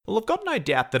Well, I've got no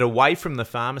doubt that away from the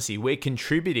pharmacy, we're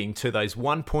contributing to those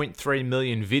 1.3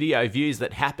 million video views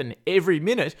that happen every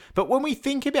minute. But when we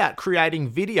think about creating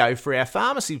video for our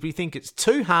pharmacies, we think it's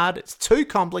too hard, it's too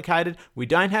complicated, we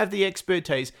don't have the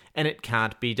expertise, and it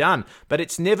can't be done. But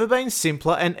it's never been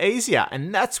simpler and easier,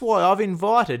 and that's why I've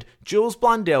invited Jules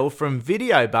Blundell from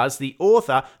Video Buzz, the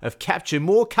author of Capture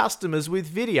More Customers with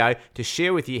Video, to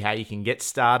share with you how you can get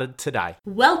started today.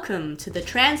 Welcome to the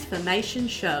Transformation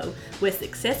Show, where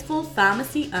successful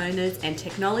pharmacy owners and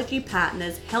technology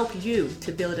partners help you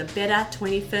to build a better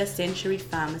 21st century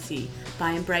pharmacy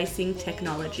by embracing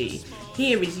technology.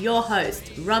 Here is your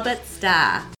host, Robert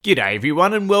Starr. G'day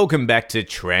everyone and welcome back to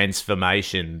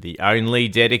Transformation, the only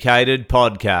dedicated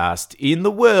podcast in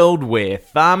the world where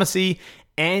pharmacy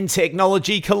and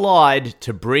technology collide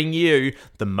to bring you,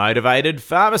 the motivated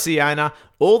pharmacy owner,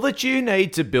 all that you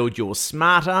need to build your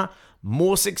smarter,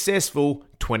 more successful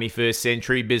 21st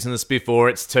century business before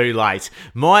it's too late.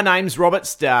 My name's Robert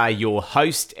Starr, your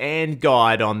host and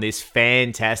guide on this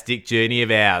fantastic journey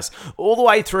of ours, all the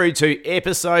way through to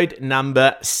episode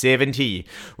number 70.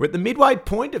 We're at the midway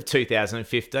point of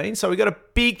 2015, so we've got a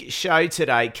big show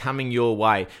today coming your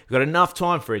way. We've got enough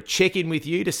time for a check-in with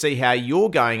you to see how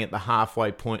you're going at the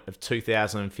halfway point of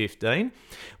 2015.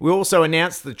 We also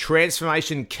announced the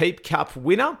Transformation Keep Cup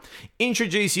winner,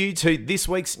 introduce you to this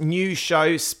week's new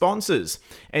show sponsors.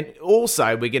 And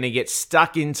also, we're going to get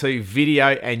stuck into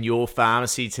video and your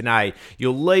pharmacy today.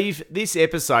 You'll leave this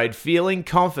episode feeling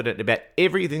confident about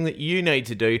everything that you need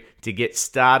to do to get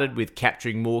started with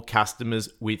capturing more customers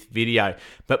with video.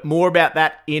 But more about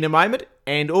that in a moment.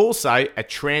 And also a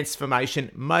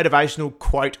transformation motivational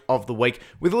quote of the week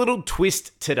with a little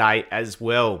twist today as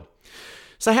well.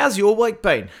 So how's your week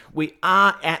been? We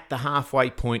are at the halfway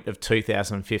point of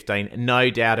 2015, no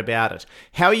doubt about it.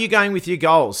 How are you going with your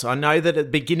goals? I know that at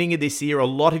the beginning of this year, a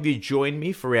lot of you joined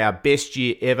me for our best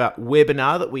year ever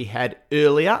webinar that we had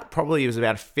earlier. Probably it was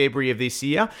about February of this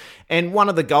year. And one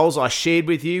of the goals I shared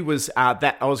with you was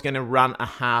that I was going to run a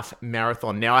half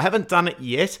marathon. Now, I haven't done it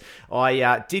yet.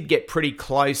 I did get pretty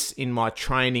close in my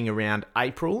training around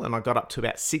April, and I got up to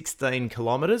about 16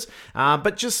 kilometers,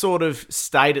 but just sort of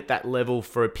stayed at that level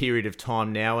for a period of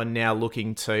time now, and now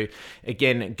looking to,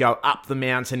 again, go up the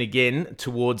mountain again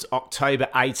towards October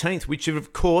 18th, which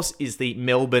of course is the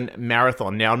Melbourne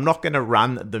Marathon. Now, I'm not going to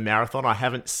run the marathon. I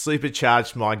haven't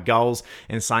supercharged my goals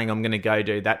and saying I'm going to go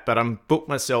do that, but I'm booked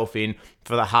myself in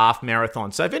for the half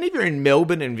marathon. So if any of you are in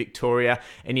Melbourne and Victoria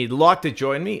and you'd like to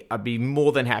join me, I'd be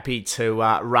more than happy to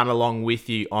run along with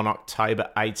you on October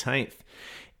 18th.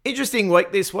 Interesting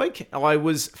week this week. I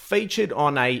was featured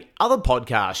on a other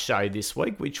podcast show this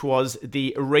week, which was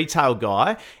the Retail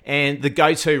Guy and the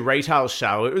Go-To Retail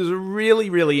Show. It was a really,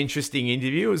 really interesting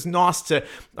interview. It was nice to,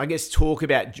 I guess, talk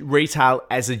about retail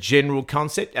as a general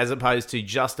concept as opposed to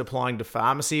just applying to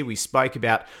pharmacy. We spoke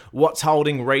about what's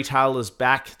holding retailers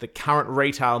back, the current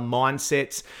retail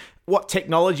mindsets, what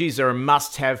technologies are a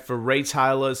must-have for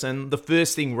retailers, and the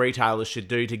first thing retailers should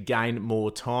do to gain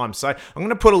more time. So I'm going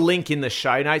to put a link in the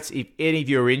show notes if any of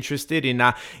you are interested in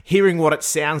hearing what it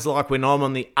sounds like when I'm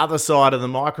on the other side of the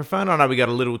microphone. I know we got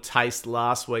a little taste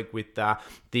last week with the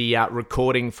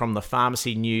recording from the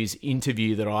Pharmacy News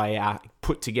interview that I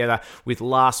put together with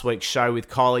last week's show with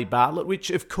Kylie Bartlett,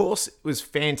 which of course was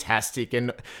fantastic,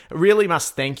 and I really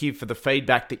must thank you for the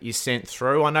feedback that you sent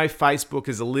through. I know Facebook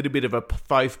is a little bit of a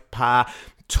faux pas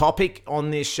topic on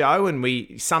this show, and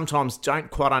we sometimes don't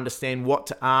quite understand what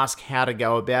to ask, how to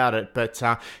go about it, but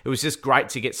it was just great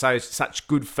to get such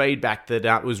good feedback that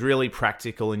it was really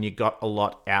practical and you got a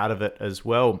lot out of it as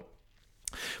well.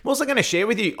 I'm also going to share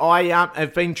with you, I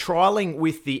have been trialing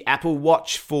with the Apple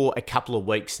Watch for a couple of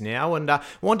weeks now, and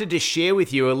wanted to share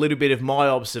with you a little bit of my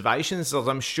observations. As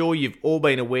I'm sure you've all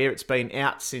been aware, it's been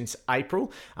out since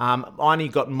April. I only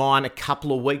got mine a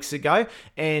couple of weeks ago,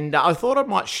 and I thought I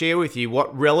might share with you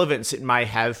what relevance it may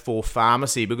have for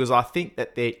pharmacy, because I think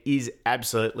that there is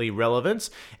absolutely relevance,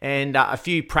 and a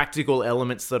few practical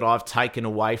elements that I've taken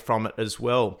away from it as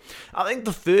well. I think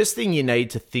the first thing you need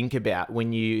to think about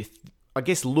when you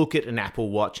look at an Apple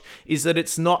Watch is that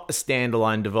it's not a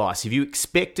standalone device. If you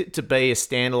expect it to be a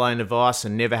standalone device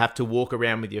and never have to walk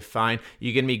around with your phone,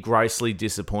 you're going to be grossly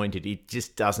disappointed. It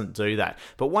just doesn't do that.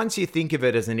 But once you think of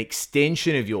it as an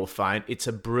extension of your phone, it's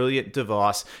a brilliant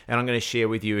device, and I'm going to share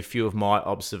with you a few of my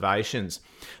observations.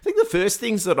 I think the first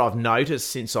things that I've noticed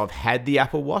since I've had the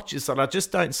Apple Watch is that I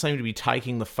just don't seem to be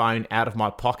taking the phone out of my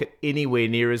pocket anywhere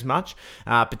near as much,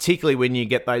 particularly when you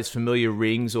get those familiar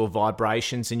rings or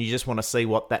vibrations and you just want to see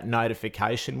what that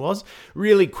notification was.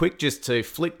 Really quick just to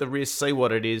flick the wrist, see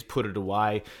what it is, put it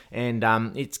away. And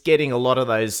it's getting a lot of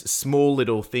those small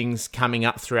little things coming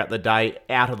up throughout the day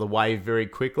out of the way very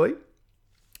quickly.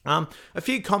 A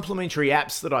few complementary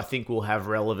apps that I think will have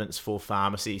relevance for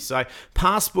pharmacy. So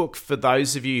Passbook, for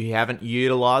those of you who haven't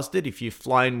utilised it, if you've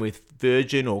flown with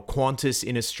Virgin or Qantas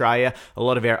in Australia, a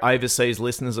lot of our overseas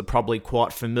listeners are probably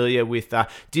quite familiar with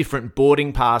different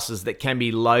boarding passes that can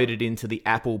be loaded into the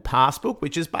Apple Passbook,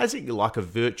 which is basically like a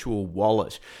virtual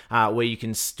wallet where you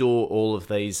can store all of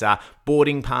these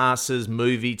boarding passes,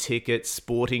 movie tickets,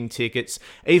 sporting tickets,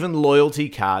 even loyalty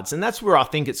cards. And that's where I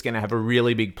think it's going to have a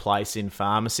really big place in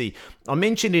pharmacy. I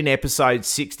mentioned in episode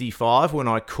 65 when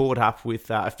I caught up with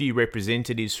a few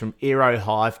representatives from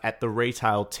Aerohive at the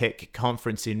Retail Tech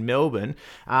Conference in Melbourne,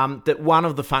 that one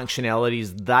of the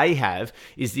functionalities they have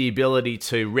is the ability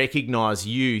to recognize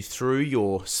you through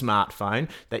your smartphone,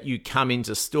 that you come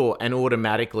into store and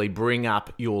automatically bring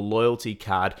up your loyalty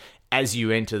card as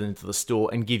you enter into the store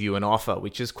and give you an offer,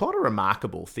 which is quite a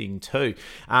remarkable thing too.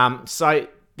 So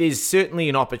there's certainly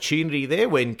an opportunity there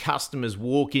when customers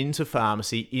walk into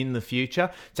pharmacy in the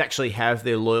future to actually have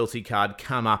their loyalty card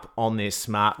come up on their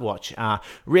smartwatch,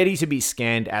 ready to be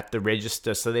scanned at the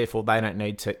register. So therefore, they don't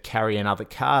need to carry another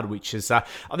card, which is, I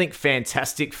think,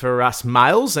 fantastic for us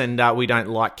males. And we don't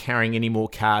like carrying any more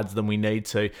cards than we need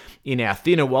to in our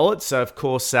thinner wallets. So of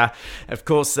course,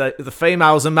 the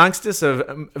females amongst us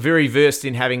are very versed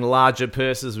in having larger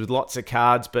purses with lots of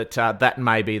cards, but that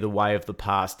may be the way of the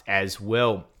past as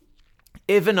well.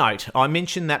 Evernote, I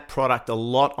mentioned that product a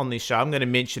lot on this show. I'm going to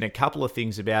mention a couple of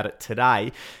things about it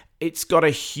today. It's got a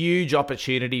huge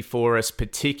opportunity for us,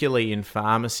 particularly in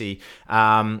pharmacy,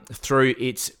 through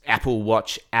its Apple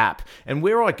Watch app. And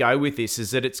where I go with this is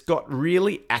that it's got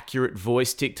really accurate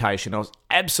voice dictation. I was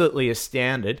absolutely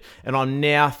astounded, and I'm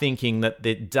now thinking that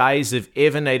the days of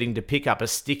ever needing to pick up a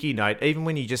sticky note, even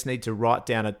when you just need to write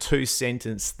down a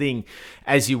 2-sentence thing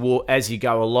as you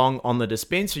go along on the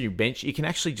dispensary bench, you can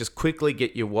actually just quickly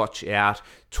get your watch out,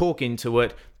 talk into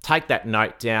it, take that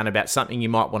note down about something you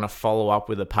might want to follow up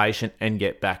with a patient and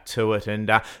get back to it. And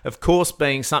of course,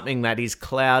 being something that is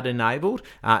cloud enabled,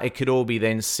 it could all be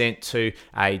then sent to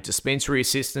a dispensary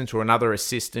assistant or another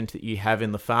assistant that you have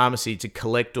in the pharmacy to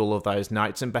collect all of those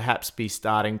notes and perhaps be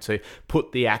starting to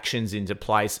put the actions into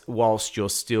place whilst you're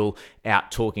still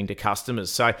out talking to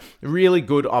customers. So really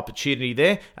good opportunity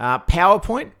there.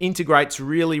 PowerPoint integrates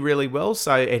really, really well.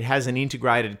 So it has an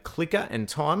integrated clicker and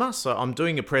timer. So I'm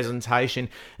doing a presentation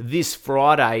this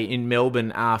Friday in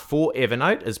Melbourne for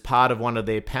Evernote as part of one of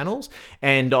their panels,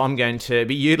 and I'm going to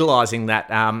be utilizing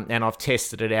that, and I've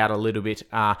tested it out a little bit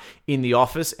in the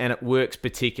office, and it works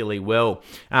particularly well.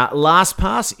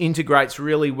 LastPass integrates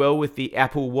really well with the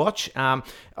Apple Watch. I'm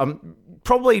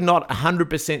probably not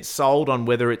 100% sold on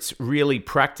whether it's really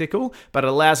practical, but it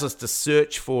allows us to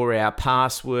search for our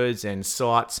passwords and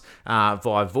sites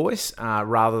via voice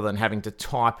rather than having to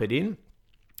type it in.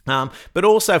 But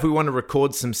also if we want to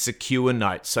record some secure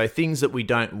notes, so things that we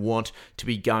don't want to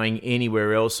be going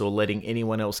anywhere else or letting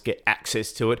anyone else get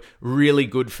access to it, really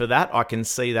good for that. I can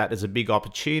see that as a big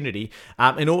opportunity,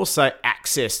 and also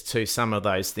access to some of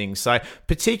those things. So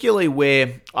particularly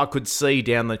where I could see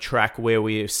down the track where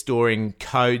we're storing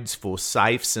codes for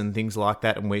safes and things like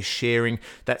that, and we're sharing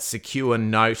that secure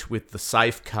note with the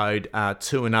safe code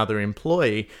to another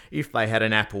employee. If they had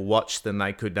an Apple Watch, then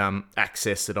they could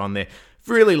access it on there.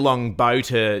 Really long bow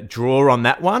to draw on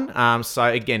that one. So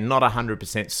again, not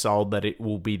 100% sold that it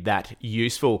will be that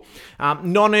useful.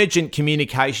 Non-urgent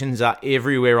communications are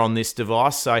everywhere on this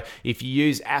device. So if you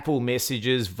use Apple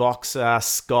Messages, Voxer,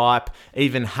 Skype,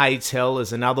 even HeyTell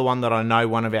is another one that I know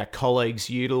one of our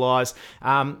colleagues utilize.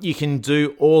 You can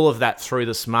do all of that through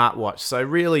the smartwatch. So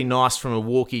really nice from a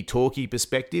walkie-talkie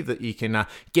perspective that you can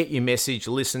get your message,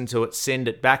 listen to it, send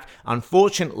it back.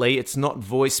 Unfortunately, it's not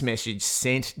voice message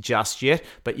sent just yet,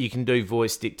 but you can do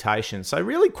voice dictation. So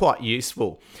really quite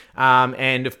useful.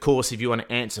 And of course, if you want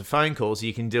to answer phone calls,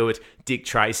 you can do it Dick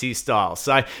Tracy style.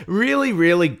 So really,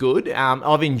 really good.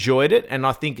 I've enjoyed it, and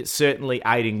I think it's certainly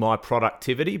aiding my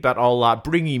productivity, but I'll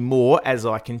bring you more as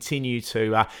I continue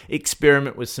to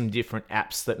experiment with some different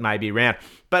apps that may be around.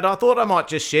 But I thought I might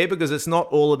just share because it's not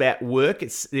all about work.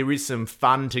 There is some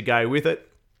fun to go with it.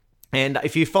 And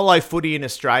if you follow footy in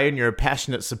Australia and you're a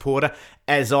passionate supporter,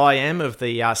 as I am, of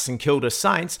the St Kilda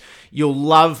Saints, you'll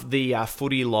love the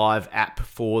Footy Live app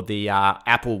for the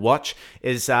Apple Watch.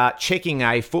 Is checking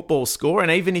a football score,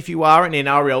 and even if you are an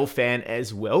NRL fan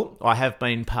as well, I have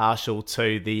been partial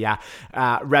to the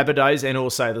Rabbitohs and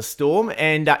also the Storm,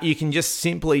 and you can just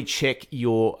simply check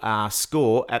your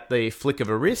score at the flick of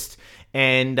a wrist.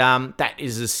 And that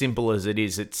is as simple as it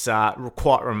is. It's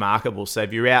quite remarkable. So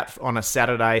if you're out on a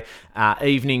Saturday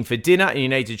evening for dinner and you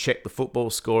need to check the football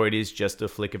score, it is just a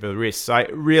flick of a wrist. So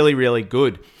really, really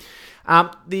good.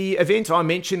 The event I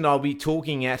mentioned I'll be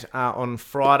talking at on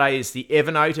Friday is the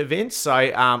Evernote event.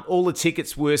 So all the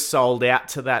tickets were sold out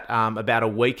to that about a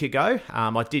week ago.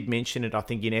 I did mention it, I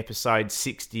think, in episode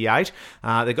 68.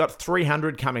 They got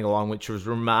 300 coming along, which was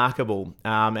remarkable.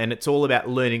 And it's all about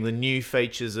learning the new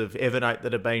features of Evernote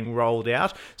that are being rolled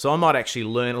out. So I might actually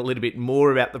learn a little bit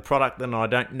more about the product than I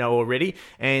don't know already,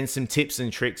 and some tips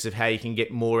and tricks of how you can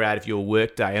get more out of your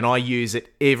workday. And I use it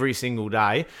every single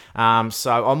day.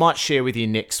 So I might share with you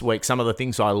next week some of the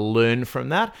things I learned from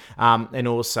that, and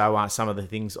also some of the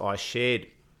things I shared.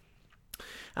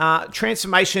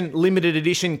 Transformation Limited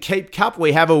Edition Keep Cup,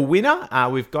 we have a winner.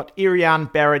 We've got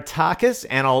Irian Baratakis,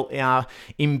 and I'll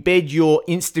embed your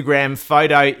Instagram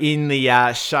photo in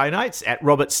the show notes at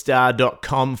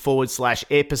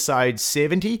robertstar.com/episode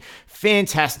 70.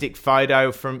 Fantastic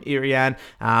photo from Irian,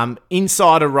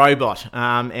 inside a robot,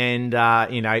 and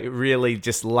really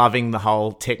just loving the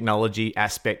whole technology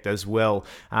aspect as well.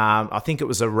 I think it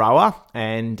was a rower,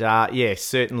 and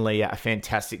certainly a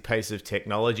fantastic piece of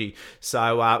technology.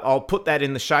 So I'll put that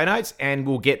in the show notes, and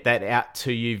we'll get that out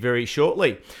to you very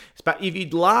shortly. But if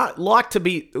you'd like to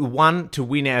be the one to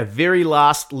win our very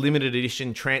last limited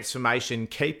edition Transformation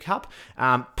Keep Cup,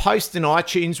 post an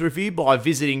iTunes review by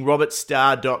visiting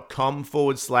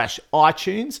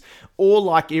robertstar.com/iTunes, or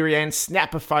like Irian,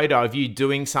 snap a photo of you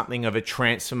doing something of a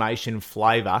transformation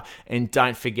flavour, and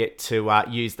don't forget to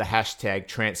use the hashtag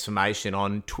transformation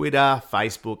on Twitter,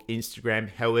 Facebook, Instagram,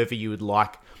 however you would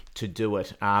like to do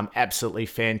it. Absolutely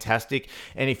fantastic.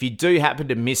 And if you do happen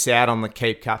to miss out on the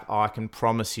Keep Cup, I can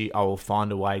promise you I will find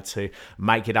a way to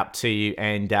make it up to you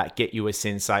and get you a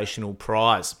sensational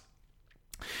prize.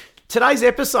 Today's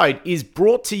episode is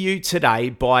brought to you today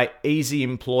by Easy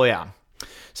Employer.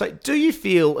 So do you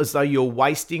feel as though you're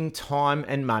wasting time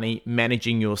and money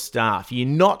managing your staff? You're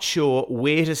not sure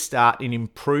where to start in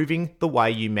improving the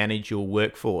way you manage your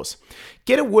workforce?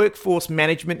 Get a workforce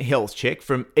management health check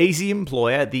from Easy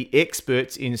Employer, the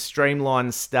experts in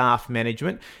streamlined staff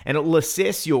management, and it will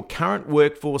assess your current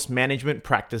workforce management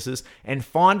practices and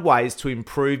find ways to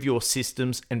improve your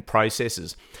systems and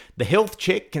processes. The health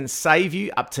check can save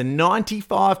you up to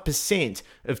 95%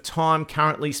 of time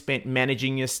currently spent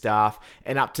managing your staff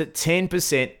and up to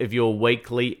 10% of your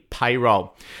weekly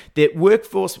payroll. The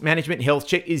workforce management health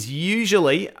check is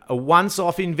usually a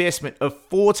once-off investment of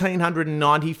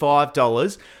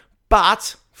 $1,495,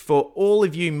 but for all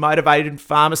of you motivated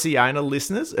pharmacy owner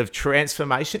listeners of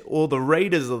Transformation, or the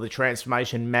readers of the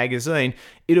Transformation magazine,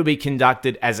 it'll be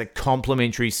conducted as a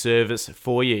complimentary service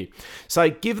for you.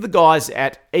 So give the guys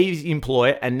at Easy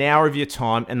Employer an hour of your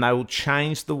time, and they will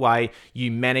change the way you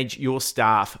manage your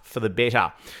staff for the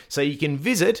better. So you can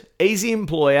visit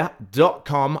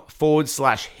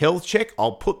easyemployer.com/health check.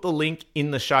 I'll put the link in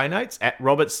the show notes at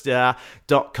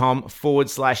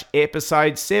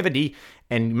robertstar.com/episode 70,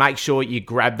 and make sure you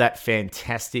grab that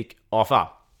fantastic offer.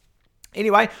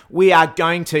 Anyway, we are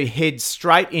going to head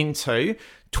straight into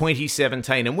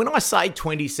 2017. And when I say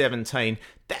 2017,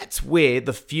 that's where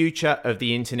the future of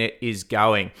the internet is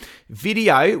going.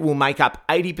 Video will make up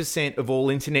 80% of all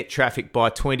internet traffic by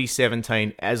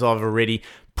 2017, as I've already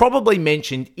probably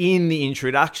mentioned in the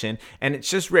introduction, and it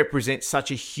just represents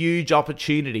such a huge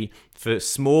opportunity for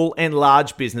small and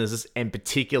large businesses, and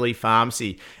particularly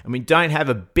pharmacy. And we don't have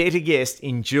a better guest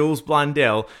in Jules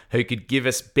Blundell who could give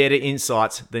us better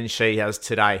insights than she has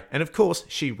today. And of course,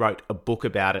 she wrote a book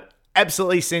about it.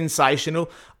 Absolutely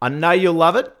sensational. I know you'll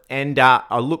love it, and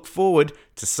I look forward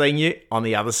to seeing you on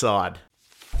the other side.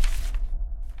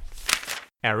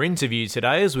 Our interview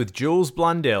today is with Jules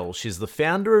Blundell. She's the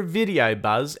founder of Video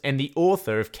Buzz and the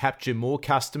author of Capture More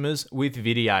Customers with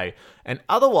Video, and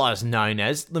otherwise known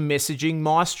as the Messaging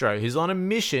Maestro, who's on a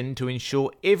mission to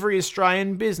ensure every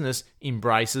Australian business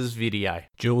embraces video.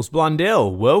 Jules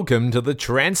Blundell, welcome to the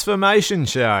Transformation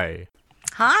Show.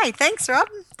 Hi, thanks, Rob.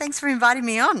 Thanks for inviting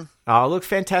me on. Oh, look,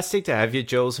 fantastic to have you,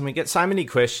 Jules. And we get so many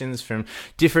questions from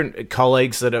different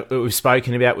colleagues that we've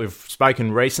spoken about. We've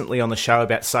spoken recently on the show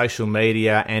about social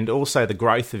media and also the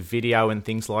growth of video and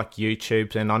things like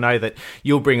YouTube. And I know that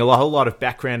you'll bring a whole lot of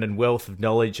background and wealth of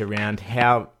knowledge around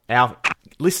how our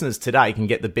listeners today can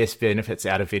get the best benefits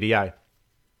out of video.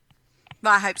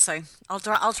 Well, I hope so.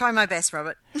 I'll try my best,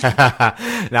 Robert.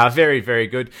 No, very, very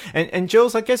good. And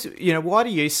Jules, I guess, why do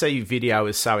you see video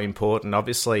as so important?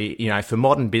 Obviously, for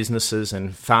modern businesses,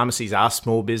 and pharmacies are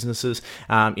small businesses,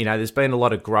 there's been a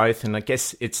lot of growth, and I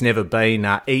guess it's never been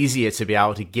easier to be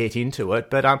able to get into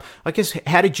it. But I guess,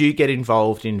 how did you get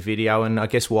involved in video, and I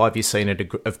guess why have you seen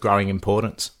it of growing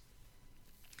importance?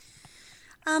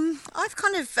 I've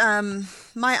kind of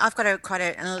I've got quite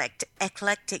an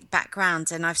eclectic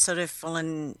background, and I've sort of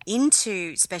fallen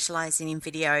into specialising in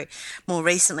video more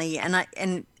recently,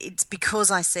 and it's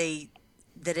because I see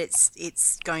that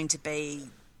it's going to be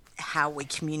how we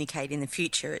communicate in the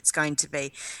future. It's going to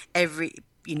be every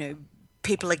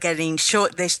people are getting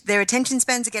short, their attention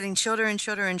spans are getting shorter and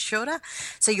shorter and shorter.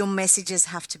 So your messages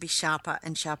have to be sharper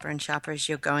and sharper and sharper as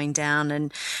you're going down.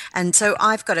 And so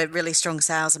I've got a really strong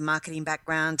sales and marketing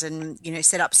background, and,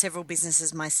 set up several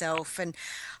businesses myself. And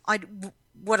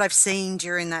what I've seen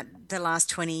during the last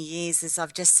 20 years is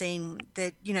I've just seen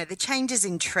the changes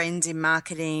in trends in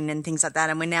marketing and things like that.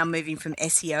 And we're now moving from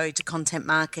SEO to content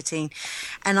marketing.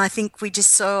 And I think I just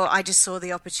saw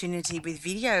the opportunity with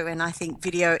video, and I think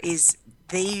video is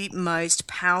the most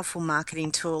powerful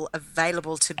marketing tool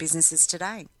available to businesses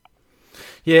today.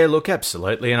 Yeah, look,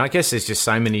 absolutely. And I guess there's just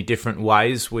so many different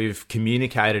ways we've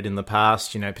communicated in the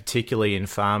past, particularly in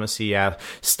pharmacy. Our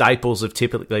staples have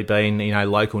typically been,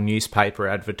 local newspaper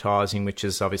advertising, which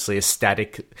is obviously a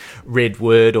static red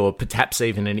word or perhaps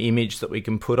even an image that we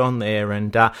can put on there.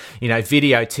 And,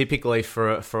 video typically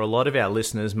for a lot of our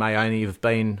listeners may only have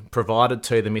been provided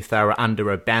to them if they were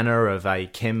under a banner of a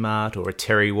Chemmart or a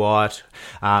Terry White,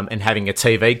 and having a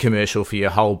TV commercial for your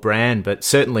whole brand, but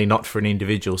certainly not for an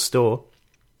individual store.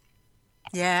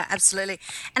 Yeah, absolutely.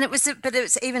 And it was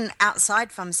even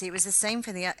outside pharmacy. It was the same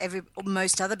for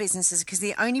most other businesses, because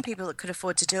the only people that could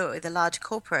afford to do it were the large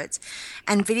corporates,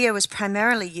 and video was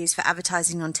primarily used for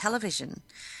advertising on television.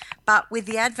 But with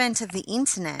the advent of the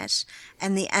internet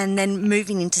and then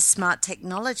moving into smart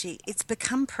technology, it's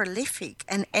become prolific,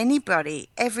 and everybody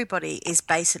is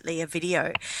basically a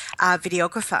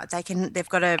videographer. They've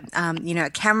got a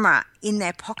camera in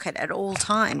their pocket at all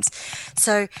times.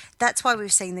 So that's why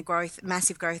we've seen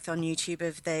massive growth on YouTube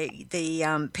of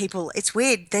the people. It's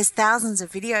weird. There's thousands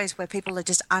of videos where people are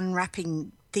just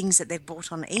unwrapping things that they've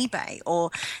bought on eBay,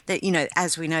 or that,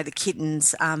 as we know, the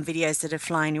kittens videos that are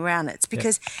flying around. It's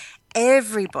because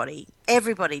everybody,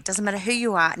 doesn't matter who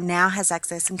you are, now has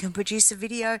access and can produce a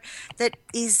video that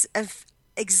is of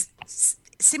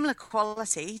similar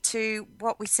quality to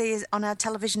what we see on our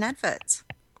television adverts.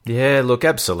 Yeah, look,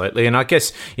 absolutely. And I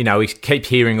guess, we keep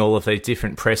hearing all of these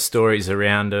different press stories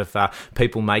around of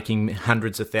people making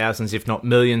hundreds of thousands, if not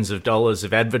millions of dollars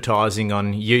of advertising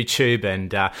on YouTube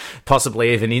and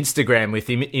possibly even Instagram with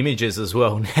images as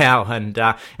well now. And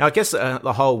I guess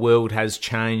the whole world has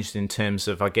changed in terms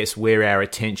of, I guess, where our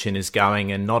attention is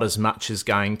going, and not as much as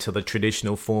going to the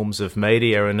traditional forms of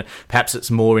media. And perhaps it's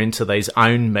more into these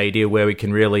own media where we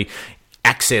can really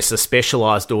access a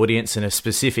specialised audience and a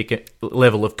specific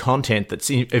level of content that's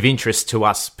of interest to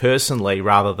us personally,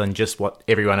 rather than just what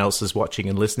everyone else is watching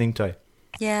and listening to.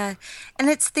 Yeah, and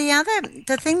it's the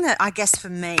thing that I guess for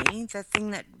me, the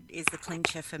thing that is the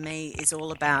clincher for me is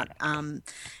all about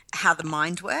how the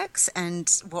mind works and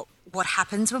what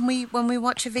happens when we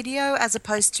watch a video as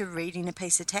opposed to reading a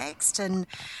piece of text. And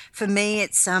for me,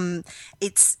 it's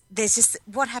there's just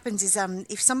what happens is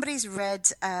if somebody's read,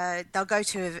 they'll go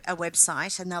to a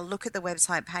website and they'll look at the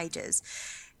website pages,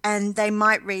 and they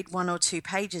might read one or two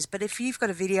pages. But if you've got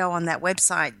a video on that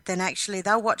website, then actually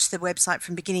they'll watch the website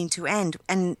from beginning to end,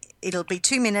 and it'll be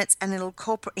 2 minutes, and it'll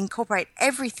incorporate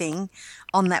everything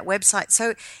on that website.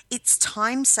 So it's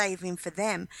time saving for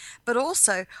them. But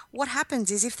also what happens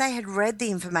is if they had read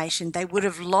the information, they would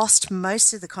have lost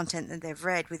most of the content that they've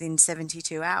read within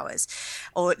 72 hours,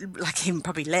 or like even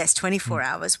probably less, 24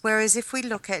 hours. Whereas if we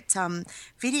look at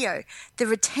video, the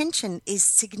retention is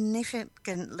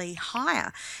significantly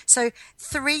higher. So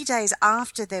 3 days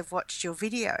after they've watched your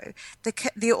video,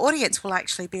 the audience will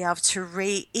actually be able to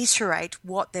reiterate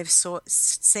what they've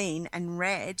seen and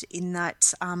read in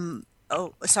that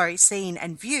seen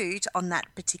and viewed on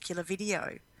that particular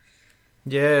video.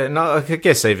 Yeah, no, I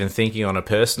guess even thinking on a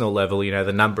personal level,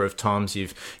 the number of times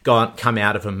you've come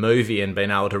out of a movie and been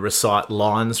able to recite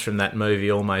lines from that movie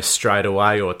almost straight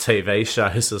away, or TV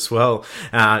shows as well.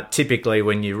 Typically,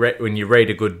 when you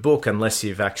read a good book, unless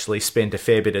you've actually spent a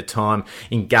fair bit of time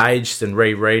engaged and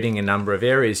rereading a number of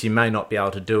areas, you may not be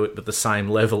able to do it with the same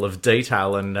level of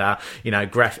detail and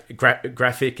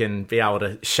graphic and be able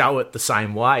to show it the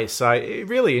same way. So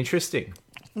really interesting.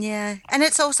 Yeah, and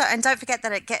it's also, and don't forget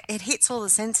that it hits all the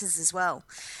senses as well.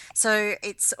 So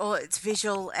it's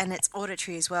visual and it's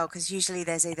auditory as well, because usually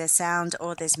there's either sound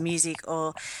or there's music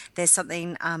or there's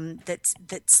something that's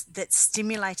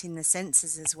stimulating the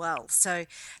senses as well. So,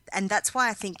 and that's why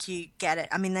I think you get it.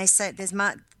 I mean, they say there's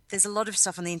a lot of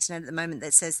stuff on the internet at the moment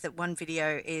that says that one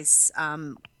video is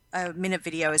a minute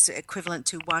video is equivalent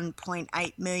to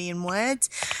 1.8 million words.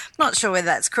 I'm not sure whether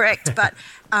that's correct, but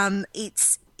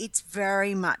it's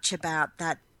very much about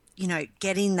that,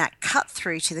 getting that cut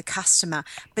through to the customer,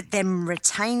 but then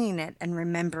retaining it and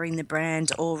remembering the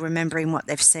brand or remembering what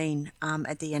they've seen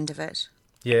at the end of it.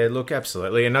 Yeah, look,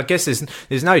 absolutely, and I guess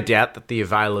there's no doubt that the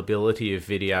availability of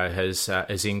video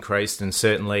has increased, and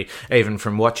certainly even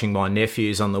from watching my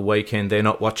nephews on the weekend, they're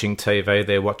not watching TV,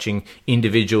 they're watching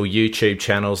individual YouTube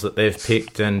channels that they've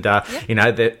picked, and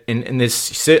and there's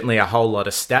certainly a whole lot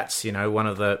of stats. One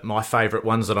of my favourite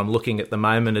ones that I'm looking at the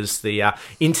moment is the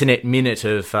Internet Minute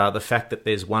of the fact that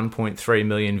there's 1.3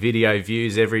 million video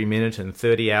views every minute and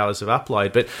 30 hours of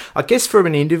upload. But I guess from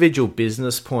an individual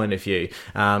business point of view,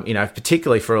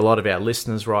 particularly for a lot of our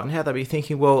listeners right now, they'll be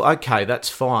thinking, well, okay, that's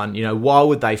fine. Why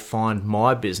would they find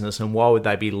my business and why would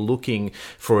they be looking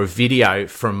for a video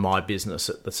from my business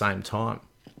at the same time?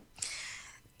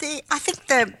 I think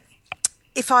that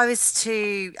if I was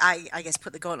to, I guess,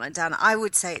 put the gauntlet down, I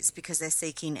would say it's because they're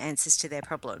seeking answers to their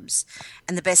problems.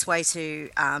 And the best way to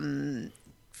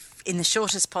in the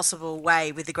shortest possible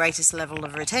way with the greatest level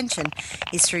of retention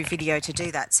is through video to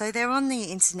do that. So they're on the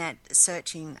internet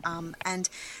searching, and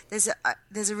there's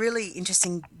a really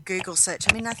interesting Google search.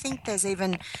 I mean, I think there's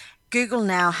even Google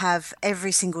now have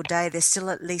every single day, there's still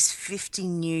at least 50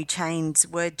 new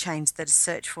word chains that are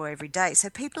searched for every day. So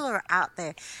people are out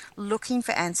there looking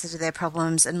for answers to their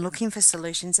problems and looking for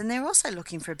solutions, and they're also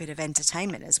looking for a bit of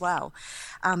entertainment as well.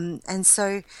 And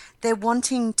so they're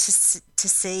wanting to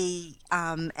see,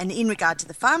 and in regard to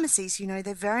the pharmacies,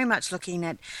 they're very much looking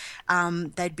at,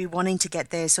 they'd be wanting to get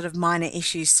their sort of minor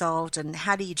issues solved, and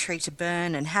how do you treat a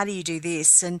burn, and how do you do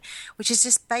this, and which is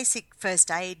just basic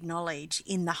first aid knowledge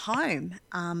in the home.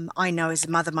 I know as a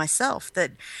mother myself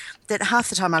that half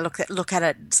the time I look at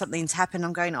it, something's happened,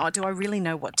 I'm going, do I really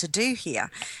know what to do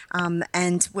here?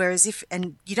 And whereas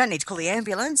and you don't need to call the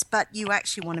ambulance, but you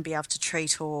actually want to be able to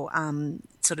treat or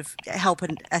sort of help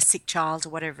a sick child or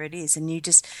whatever it is, and you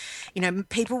just,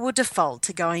 people will default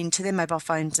to going to their mobile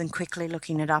phones and quickly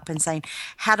looking it up and saying,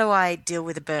 how do I deal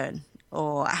with a burn,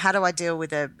 or how do I deal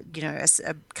with a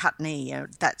cut knee,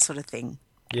 that sort of thing.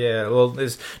 Yeah, well,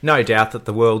 there's no doubt that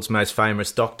the world's most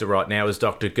famous doctor right now is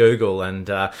Dr. Google, and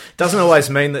doesn't always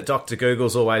mean that Dr.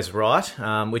 Google's always right,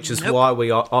 which is why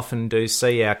we often do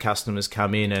see our customers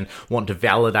come in and want to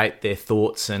validate their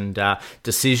thoughts and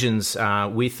decisions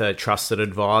with a trusted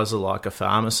advisor like a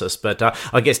pharmacist. But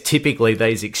I guess typically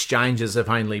these exchanges have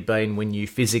only been when you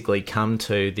physically come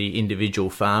to the individual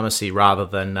pharmacy rather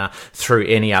than through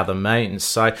any other means.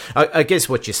 So I guess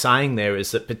what you're saying there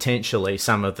is that potentially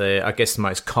some of the,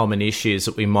 most common issues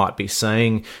that we might be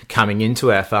seeing coming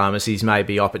into our pharmacies may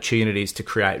be opportunities to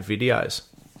create videos.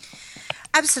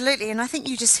 Absolutely, and I think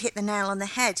you just hit the nail on the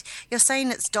head. You're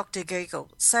saying it's Dr. Google.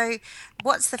 So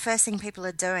what's the first thing people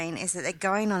are doing is that they're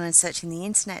going on and searching the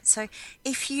internet. So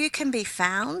if you can be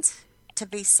found to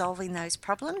be solving those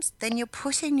problems, then you're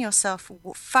putting yourself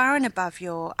far and above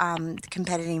your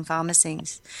competitive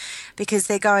pharmacies, because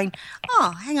they're going,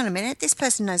 oh, hang on a minute, this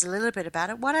person knows a little bit about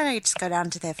it. Why don't I just go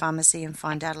down to their pharmacy and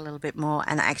find out a little bit more,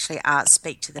 and actually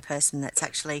speak to the person that's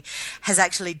has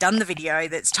actually done the video,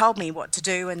 that's told me what to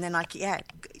do, and then like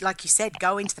you said,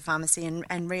 go into the pharmacy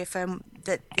and reaffirm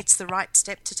that it's the right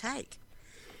step to take.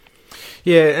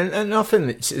 Yeah, and often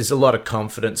there's a lot of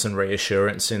confidence and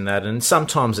reassurance in that, and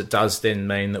sometimes it does then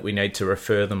mean that we need to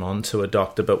refer them on to a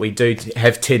doctor, but we do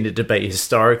have tended to be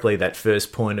historically that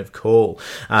first point of call.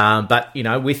 But,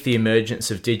 with the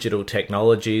emergence of digital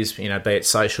technologies, be it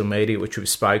social media, which we've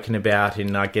spoken about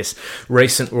in,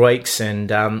 recent weeks, and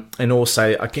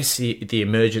also, the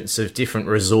emergence of different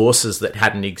resources that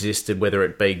hadn't existed, whether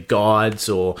it be guides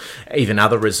or even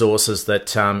other resources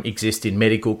that exist in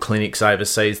medical clinics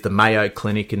overseas. The Mayo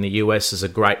Clinic in the US is a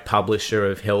great publisher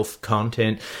of health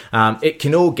content. It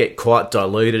can all get quite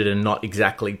diluted and not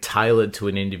exactly tailored to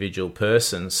an individual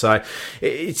person. So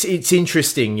it's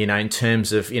interesting, in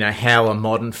terms of, how a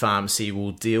modern pharmacy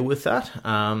will deal with that.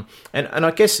 And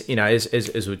I guess,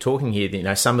 as we're talking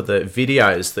here, some of the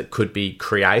videos that could be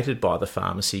created by the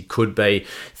pharmacy could be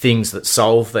things that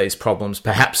solve these problems,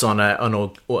 perhaps on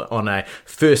a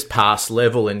first pass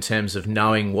level in terms of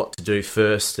knowing what to do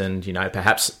first, and,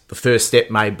 perhaps the first step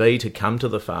may be to come to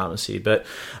the pharmacy. But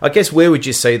I guess where would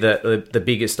you see the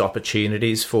biggest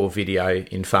opportunities for video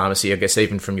in pharmacy, I guess,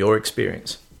 even from your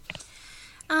experience?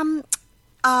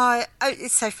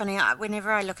 It's so funny.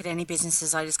 Whenever I look at any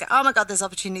businesses, I just go, "Oh my God, there's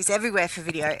opportunities everywhere for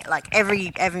video. Like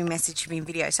every message should be in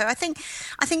video." So I think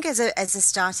as a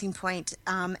starting point,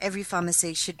 every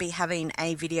pharmacy should be having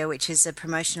a video, which is a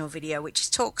promotional video,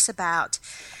 which talks about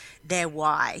their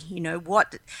why. You know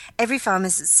what every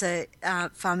pharmacist, I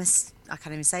can't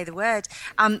even say the word.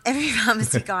 Every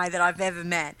pharmacy guy that I've ever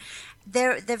met,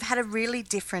 they've had a really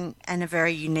different and a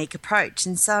very unique approach,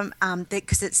 and some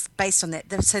because it's based on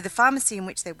that. So the pharmacy in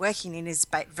which they're working in is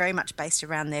very much based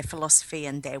around their philosophy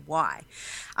and their why.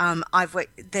 I've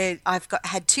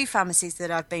had two pharmacies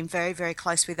that I've been very, very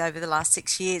close with over the last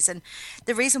 6 years, and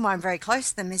the reason why I'm very close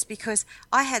to them is because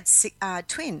I had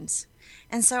twins,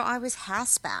 and so I was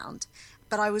housebound.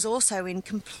 But I was also in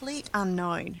complete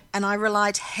unknown, and I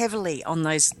relied heavily on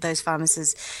those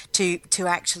pharmacists to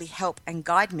actually help and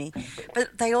guide me.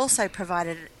 But they also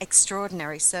provided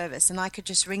extraordinary service, and I could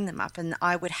just ring them up, and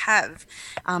I would have,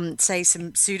 say,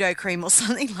 some pseudo cream or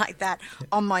something like that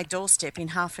on my doorstep in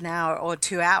half an hour or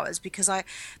 2 hours because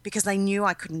they knew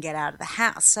I couldn't get out of the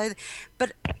house. So,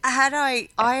 but I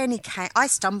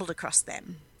stumbled across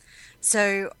them.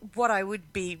 So what I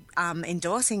would be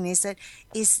endorsing is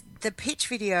the pitch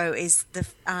video is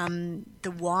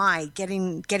the why,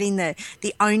 getting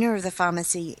the owner of the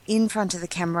pharmacy in front of the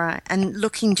camera and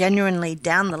looking genuinely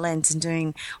down the lens and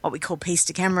doing what we call piece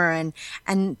to camera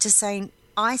and just saying,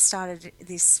 I started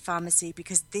this pharmacy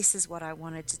because this is what I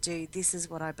wanted to do. This is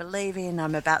what I believe in.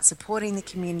 I'm about supporting the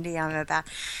community. I'm about,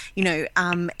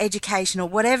 education or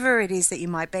whatever it is that you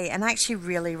might be, and actually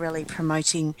really, really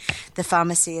promoting the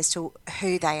pharmacy as to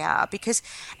who they are. Because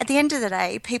at the end of the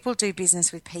day, people do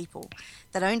business with people.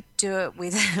 They don't do it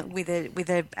with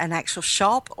an actual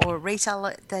shop or a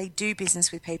retailer. They do business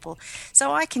with people.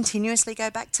 So I continuously go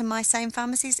back to my same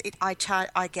pharmacies. I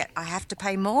have to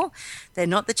pay more. They're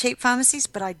not the cheap pharmacies,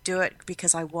 but I do it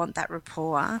because I want that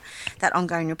rapport, that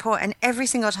ongoing rapport. And every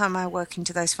single time I walk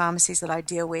into those pharmacies that I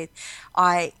deal with,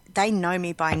 they know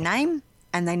me by name.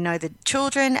 And they know the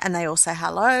children, and they all say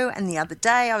hello. And the other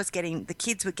day, the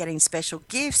kids were getting special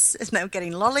gifts, and they were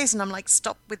getting lollies, and I'm like,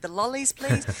 stop with the lollies,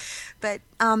 please. But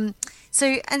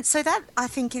so that I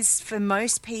think is for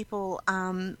most people.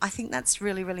 I think that's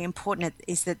really, really important.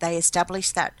 Is that they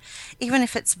establish that, even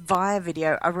if it's via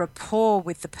video, a rapport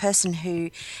with the person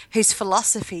whose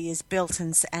philosophy is built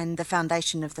and the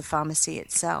foundation of the pharmacy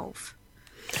itself.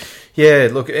 Yeah,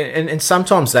 look, and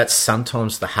sometimes that's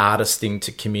the hardest thing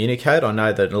to communicate. I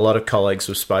know that a lot of colleagues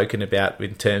have spoken about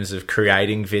in terms of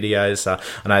creating videos.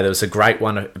 I know there was a great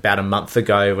one about a month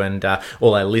ago, and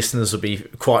all our listeners will be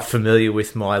quite familiar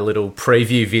with my little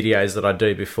preview videos that I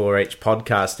do before each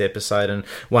podcast episode. And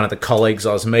one of the colleagues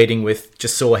I was meeting with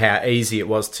just saw how easy it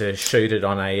was to shoot it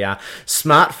on a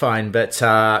smartphone, but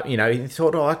he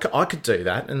thought, I could do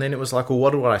that. And then it was like, well,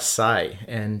 what do I say?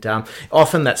 And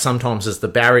often that sometimes is the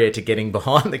barrier to getting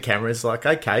behind the camera. Is like,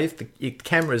 okay, if your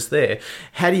camera's there,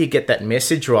 how do you get that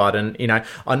message right? And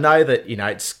I know that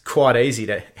it's quite easy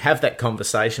to have that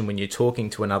conversation when you're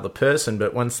talking to another person,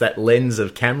 but once that lens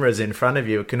of camera's in front of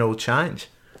you, it can all change.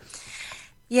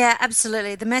 Yeah,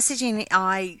 absolutely. The messaging,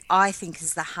 I think,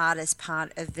 is the hardest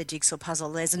part of the jigsaw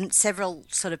puzzle. There's several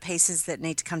sort of pieces that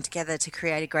need to come together to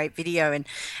create a great video, and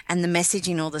the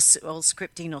messaging or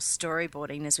scripting or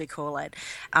storyboarding, as we call it,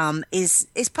 is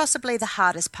possibly the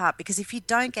hardest part, because if you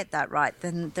don't get that right,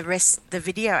 then the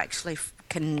video actually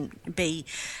can be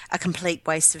a complete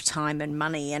waste of time and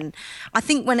money. And I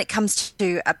think when it comes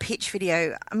to a pitch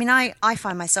video, I mean, I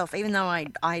find myself, even though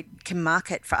I can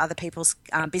market for other people's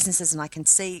businesses and I can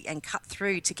see and cut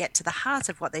through to get to the heart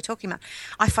of what they're talking about,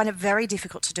 I find it very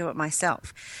difficult to do it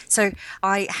myself. So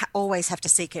I always have to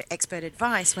seek expert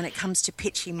advice when it comes to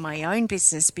pitching my own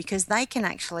business, because they can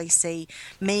actually see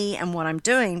me and what I'm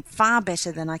doing far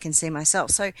better than I can see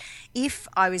myself. So if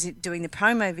I was doing the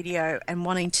promo video and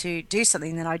wanting to do something,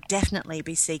 then I'd definitely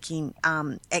be seeking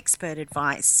expert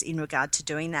advice in regard to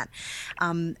doing that,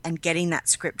 and getting that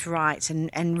script right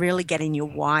and really getting your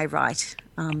why right.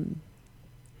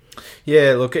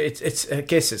 Yeah, look, I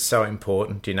guess it's so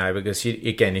important, because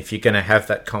again, if you're going to have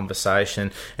that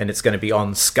conversation and it's going to be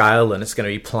on scale and it's going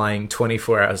to be playing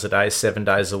 24 hours a day, 7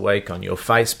 days a week on your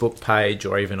Facebook page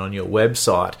or even on your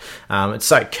website, it's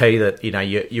so key that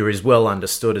you're as well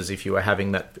understood as if you were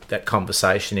having that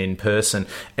conversation in person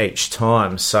each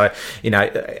time. So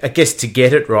I guess to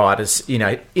get it right is in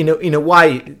a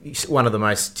way one of the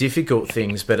most difficult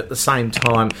things, but at the same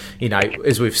time,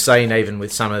 as we've seen even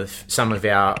with some of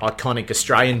our iconic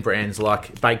Australian brands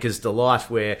like Baker's Delight,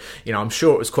 where, I'm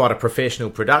sure it was quite a professional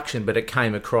production, but it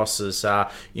came across as,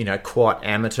 quite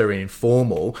amateur and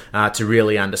informal, to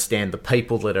really understand the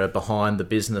people that are behind the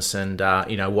business and,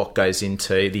 what goes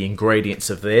into the ingredients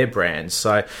of their brands.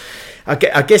 So I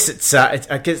guess it's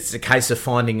a case of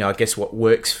finding, what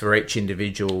works for each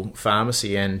individual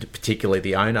pharmacy and particularly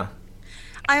the owner.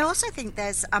 I also think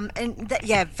there's,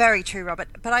 very true, Robert.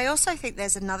 But I also think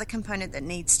there's another component that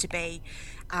needs to be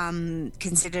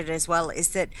considered as well, is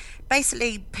that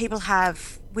basically people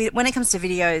have, when it comes to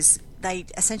videos, they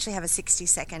essentially have a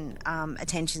 60-second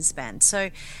attention span. So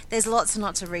there's lots and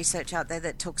lots of research out there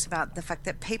that talks about the fact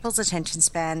that people's attention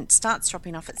span starts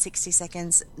dropping off at 60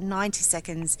 seconds, 90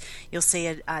 seconds, you'll see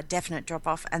a definite drop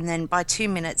off, and then by 2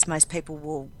 minutes, most people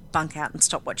will bunk out and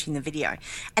stop watching the video.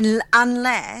 And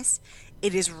unless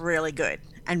it is really good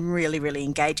and really, really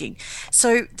engaging.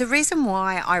 So the reason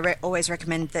why I always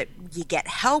recommend that you get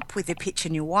help with your pitch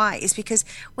and your why is because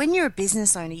when you're a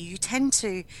business owner, you tend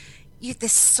to,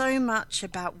 there's so much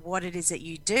about what it is that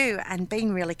you do, and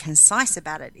being really concise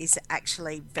about it is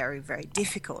actually very, very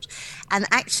difficult. And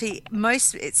actually,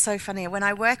 it's so funny, when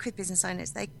I work with business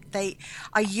owners, I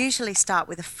usually start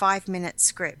with a 5-minute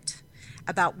script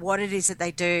about what it is that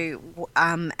they do,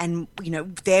 and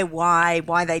their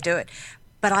why they do it.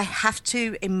 But I have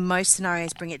to, in most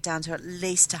scenarios, bring it down to at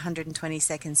least 120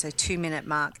 seconds, so 2-minute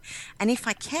mark. And if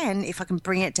I can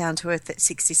bring it down to a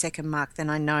 60-second mark, then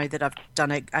I know that I've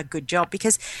done a good job,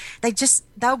 because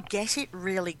they'll get it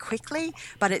really quickly,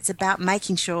 but it's about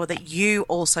making sure that you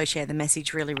also share the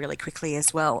message really, really quickly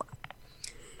as well.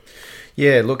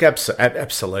 Yeah, look,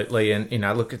 absolutely,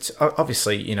 and look, it's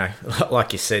obviously,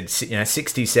 like you said,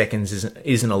 60 seconds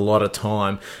isn't a lot of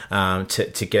time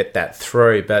to get that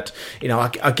through, but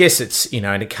I guess it's in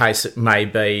a case it may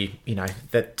be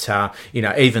that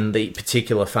even the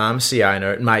particular pharmacy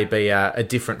owner, it may be a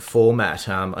different format,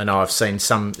 and I've seen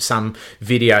some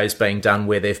videos being done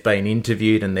where they've been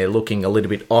interviewed and they're looking a little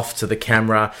bit off to the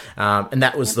camera, and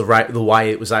that was the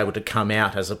way it was able to come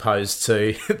out, as opposed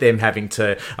to them having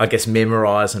to, I guess,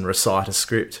 memorize and recite a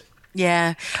script.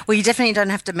 Yeah, well, you definitely don't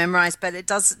have to memorize, but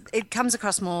it comes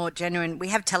across more genuine. We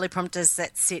have teleprompters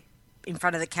that sit in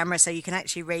front of the camera so you can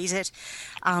actually read it,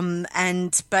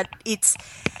 but it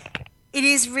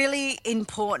is really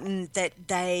important that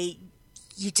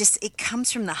it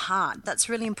comes from the heart. That's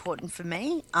really important for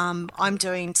me. I'm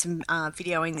doing some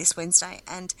videoing this Wednesday,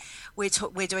 and we're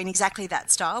doing exactly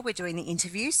that style. We're doing the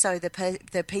interview, so the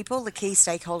key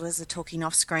stakeholders are talking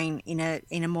off screen in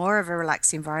a more of a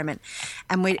relaxed environment,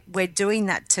 and we're doing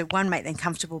that to, one, make them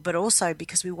comfortable, but also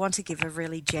because we want to give a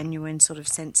really genuine sort of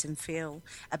sense and feel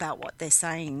about what they're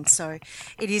saying. So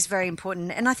it is very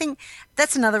important, and I think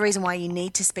that's another reason why you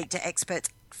need to speak to experts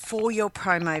for your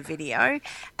promo video,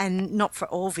 and not for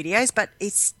all videos, but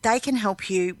they can help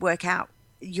you work out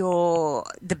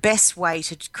the best way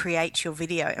to create your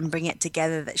video and bring it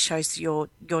together that shows your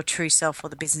true self or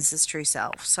the business's true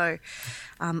self. So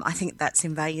I think that's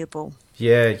invaluable.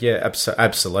 Yeah,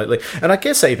 absolutely. And I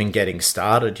guess even getting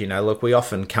started, look, we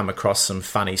often come across some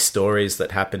funny stories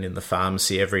that happen in the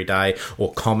pharmacy every day,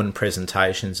 or common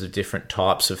presentations of different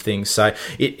types of things. So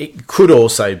it could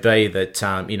also be that,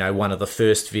 one of the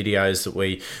first videos that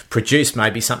we produce may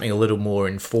be something a little more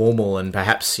informal, and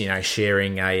perhaps,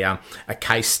 sharing a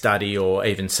case study, or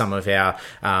even some of our,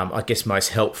 most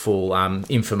helpful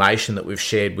information that we've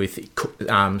shared with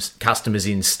customers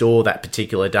in store that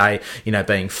particular day,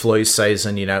 being flu season.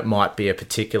 It might be a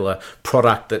particular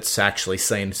product that's actually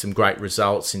seen some great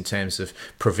results in terms of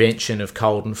prevention of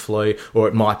cold and flu, or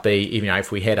it might be, if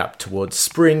we head up towards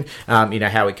spring,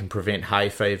 how we can prevent hay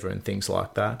fever and things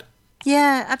like that.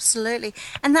 Yeah, absolutely.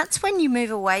 And that's when you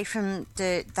move away from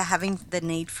the having the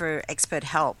need for expert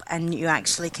help, and you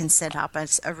actually can set up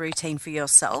a routine for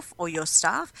yourself or your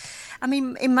staff. I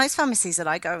mean, in most pharmacies that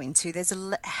I go into, there's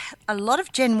a lot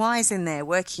of Gen Ys in there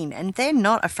working, and they're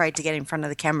not afraid to get in front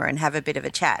of the camera and have a bit of a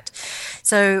chat.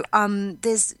 So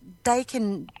they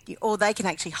can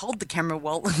actually hold the camera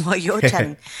while you're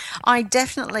chatting. I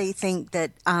definitely think that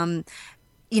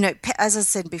as I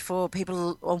said before,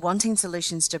 people are wanting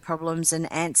solutions to problems and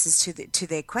answers to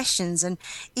their questions. And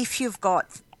if you've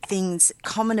got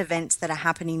common events that are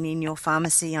happening in your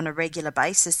pharmacy on a regular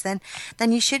basis, then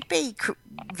you should be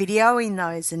videoing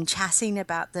those and chatting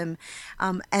about them.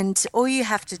 And all you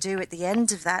have to do at the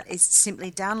end of that is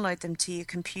simply download them to your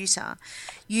computer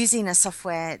using a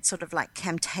software sort of like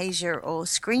Camtasia or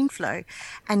ScreenFlow,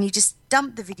 and you just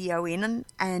dump the video in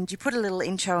and you put a little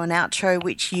intro and outro,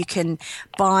 which you can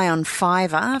buy on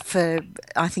Fiverr for,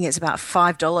 I think it's about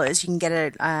 $5. You can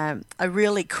get a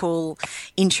really cool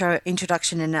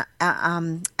introduction and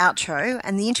outro,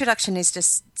 and the introduction is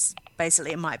just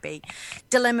basically, it might be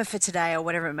dilemma for today or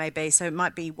whatever it may be. So it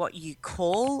might be what you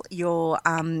call your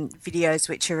videos,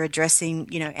 which are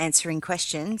addressing, answering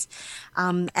questions.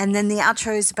 And then the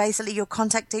outro is basically your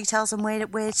contact details and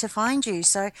where to find you.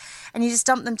 So, and you just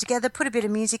dump them together, put a bit of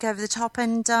music over the top,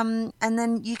 and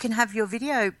then you can have your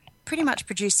video pretty much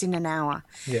produced in an hour.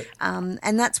 Yep.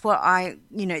 And that's what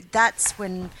that's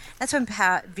when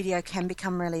video can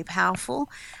become really powerful.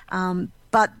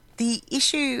 But the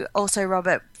issue also,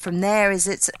 Robert, from there is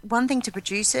it's one thing to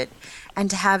produce it and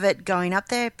to have it going up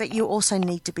there, but you also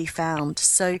need to be found.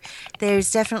 So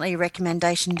there's definitely a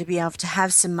recommendation to be able to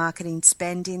have some marketing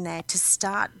spend in there to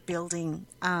start building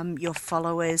your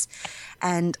followers.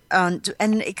 And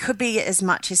it could be as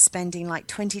much as spending like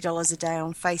 $20 a day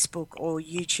on Facebook or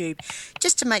YouTube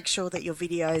just to make sure that your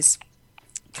video's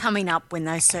coming up when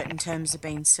those certain terms are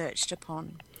being searched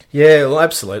upon. Yeah, well,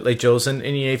 absolutely, Jules. And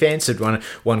you've answered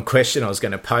one question I was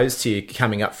going to pose to you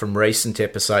coming up from recent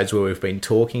episodes where we've been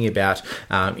talking about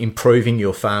improving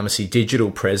your pharmacy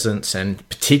digital presence and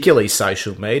particularly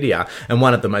social media. And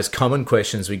one of the most common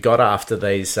questions we got after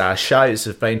these shows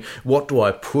have been, what do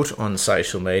I put on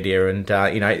social media? And,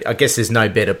 I guess there's no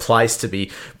better place to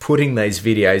be putting these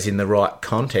videos in the right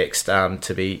context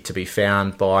to be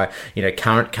found by,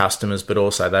 current customers, but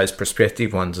also those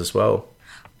prospective ones as well.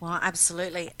 Well,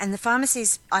 absolutely. And the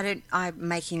pharmacies, I'm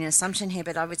making an assumption here,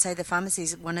 but I would say the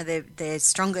pharmacies, one of their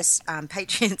strongest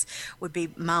patrons would be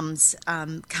mums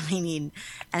coming in,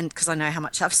 and because I know how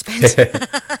much I've spent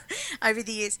over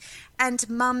the years. And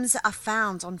mums are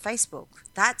found on Facebook.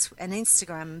 And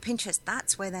Instagram and Pinterest.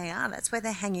 That's where they are. That's where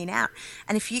they're hanging out.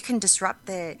 And if you can disrupt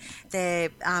their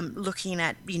looking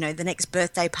at the next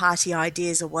birthday party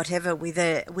ideas or whatever with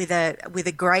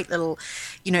a great little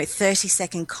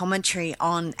 30-second commentary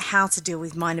on how to deal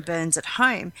with minor burns at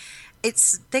home,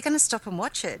 they're going to stop and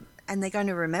watch it. And they're going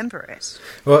to remember it.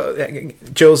 Well,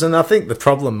 Jules, and I think the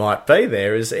problem might be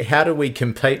there is how do we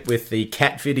compete with the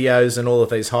cat videos and all of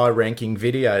these high-ranking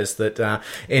videos that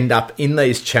end up in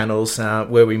these channels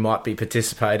where we might be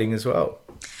participating as well?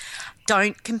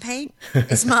 Don't compete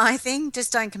is my thing.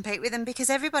 Just don't compete with them, because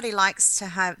everybody likes to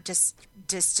have just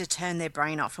to turn their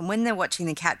brain off. And when they're watching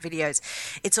the cat videos,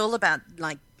 it's all about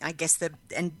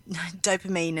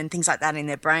dopamine and things like that in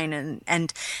their brain,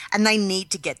 and they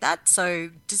need to get that. So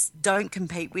just don't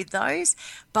compete with those,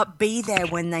 but be there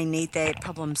when they need their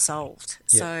problem solved.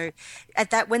 Yep. So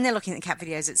when they're looking at cat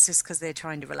videos, it's just because they're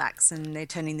trying to relax and they're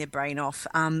turning their brain off.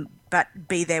 But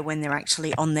be there when they're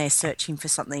actually on there searching for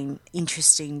something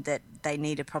interesting that they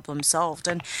need a problem solved.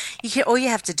 And all you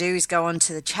have to do is go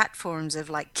onto the chat forums of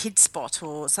like KidSpot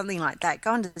or something like that.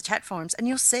 Go onto the chat forums and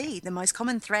you'll see the most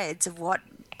common threads of what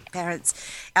parents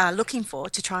are looking for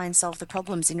to try and solve the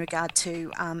problems in regard to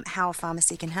how a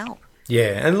pharmacy can help.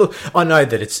 Yeah, and look, I know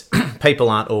that it's people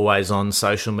aren't always on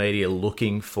social media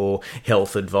looking for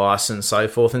health advice and so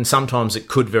forth, and sometimes it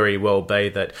could very well be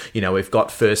that, we've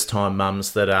got first-time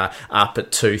mums that are up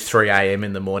at 2, 3 a.m.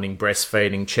 in the morning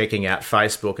breastfeeding, checking out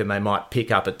Facebook, and they might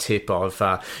pick up a tip of,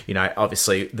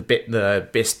 obviously the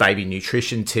best baby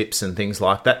nutrition tips and things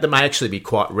like that may actually be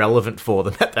quite relevant for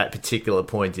them at that particular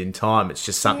point in time. It's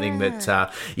just something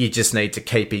that you just need to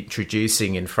keep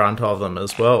introducing in front of them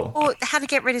as well. Or how to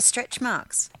get rid of stretch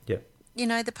marks. Yeah.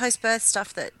 The post-birth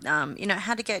stuff that,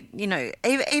 how to get,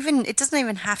 even, it doesn't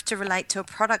even have to relate to a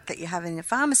product that you have in the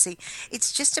pharmacy.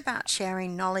 It's just about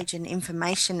sharing knowledge and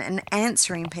information and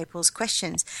answering people's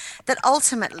questions that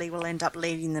ultimately will end up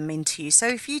leading them into you. So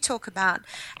if you talk about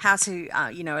how to,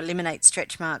 eliminate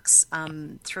stretch marks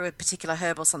through a particular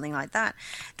herb or something like that,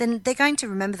 then they're going to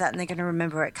remember that and they're going to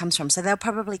remember where it comes from. So they'll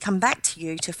probably come back to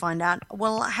you to find out,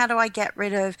 well, how do I get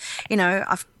rid of,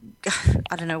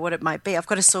 I don't know what it might be. I've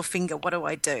got a sore finger. What do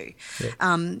I do?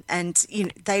 Yeah.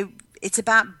 It's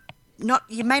about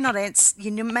you may not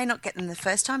get them the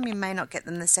first time, you may not get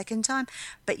them the second time,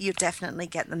 but you definitely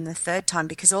get them the third time,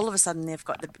 because all of a sudden they've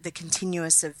got the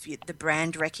continuous of the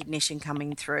brand recognition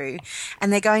coming through,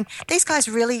 and they're going, these guys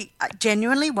really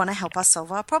genuinely want to help us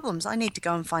solve our problems. I need to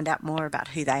go and find out more about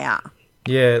who they are.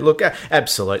 Yeah, look,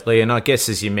 absolutely. And I guess,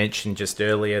 as you mentioned just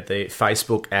earlier, the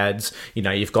Facebook ads,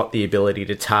 you've got the ability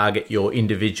to target your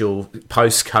individual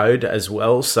postcode as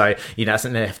well. So it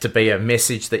doesn't have to be a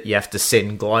message that you have to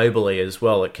send globally as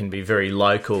well. It can be very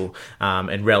local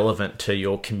and relevant to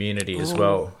your community as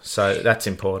well. So that's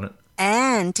important.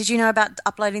 And did you know about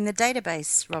uploading the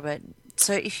database, Robert?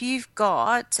 So if you've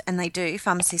got, and they do,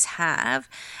 pharmacies have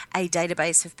a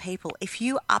database of people. If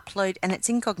you upload, and it's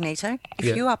incognito,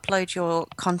 if you upload your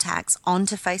contacts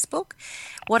onto Facebook,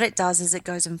 what it does is it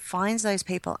goes and finds those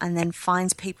people and then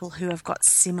finds people who have got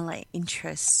similar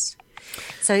interests.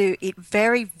 So it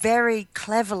very, very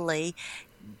cleverly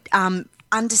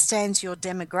understands your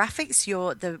demographics,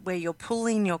 where you're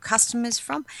pulling your customers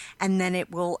from, and then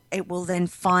it will then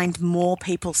find more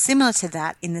people similar to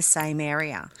that in the same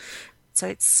area. So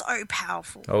it's so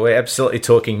powerful. Oh, we're absolutely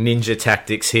talking ninja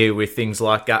tactics here with things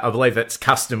like, I believe it's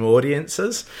custom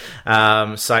audiences.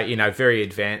 So, very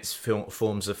advanced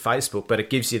forms of Facebook, but it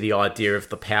gives you the idea of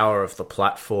the power of the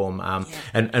platform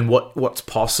and what's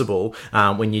possible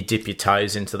when you dip your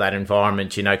toes into that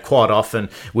environment. Quite often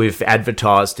we've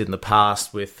advertised in the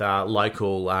past with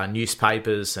local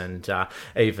newspapers and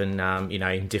even,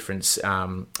 in different,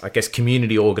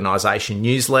 community organisation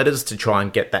newsletters to try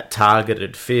and get that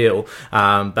targeted feel.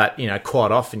 But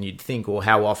quite often you'd think, well,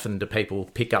 how often do people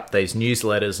pick up these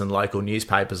newsletters and local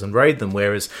newspapers and read them?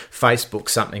 Whereas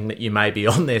Facebook's something that you may be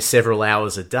on there several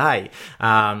hours a day.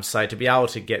 So to be able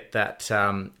to get that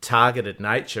targeted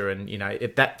nature, and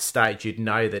at that stage you'd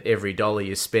know that every dollar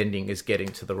you're spending is getting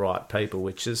to the right people,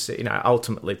 which is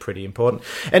ultimately pretty important.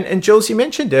 And Jules, you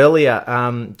mentioned earlier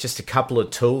just a couple of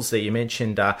tools there. You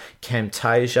mentioned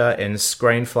Camtasia and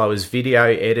ScreenFlow as video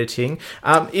editing.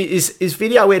 Is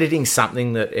video editing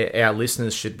something that our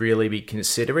listeners should really be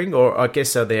considering, or I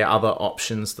guess are there other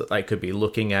options that they could be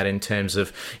looking at in terms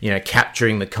of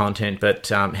capturing the content but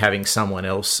having someone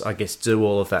else, I guess, do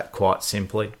all of that quite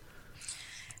simply?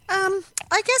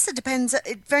 I guess it depends.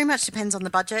 It very much depends on the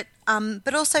budget.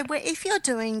 But also, if you're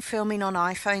doing filming on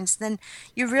iPhones, then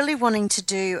you're really wanting to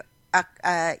do.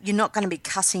 You're not going to be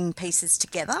cutting pieces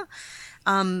together.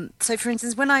 So, for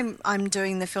instance, when I'm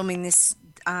doing the filming this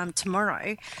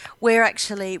tomorrow,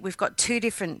 we've got two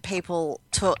different people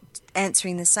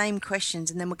answering the same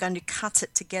questions, and then we're going to cut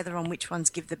it together on which ones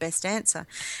give the best answer,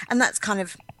 and that's kind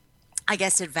of, I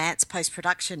guess, advanced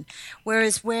post-production.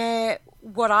 Whereas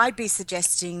what I'd be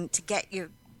suggesting to get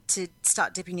you to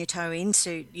start dipping your toe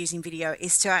into using video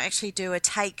is to actually do a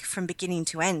take from beginning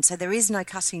to end. So there is no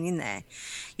cutting in there.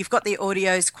 You've got the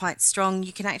audio's quite strong.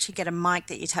 You can actually get a mic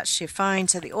that you touch to your phone,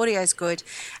 so the audio's good.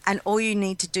 And all you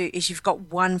need to do is you've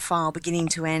got one file beginning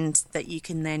to end that you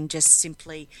can then just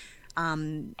simply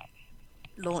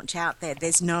launch out there.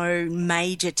 There's no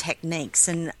major techniques,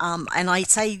 and I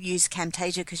say use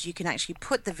Camtasia because you can actually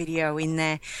put the video in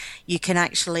there. You can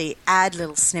actually add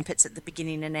little snippets at the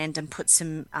beginning and end and put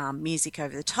some music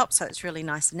over the top, so it's really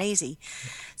nice and easy.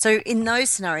 So in those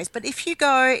scenarios, but if you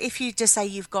just say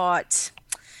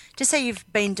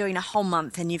you've been doing a whole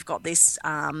month and you've got this,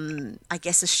 I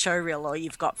guess, a show reel, or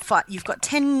you've got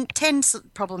 10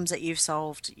 problems that you've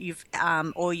solved,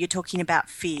 or you're talking about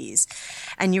fears,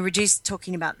 and you reduce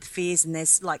talking about the fears, and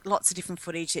there's like lots of different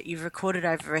footage that you've recorded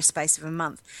over a space of a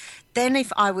month. Then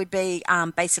if I would be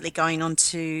basically going on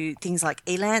to things like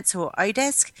Elance or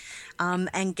Odesk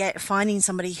and finding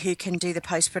somebody who can do the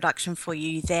post-production for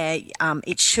you there.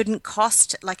 It shouldn't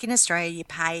cost, like in Australia, you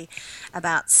pay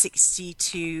about $60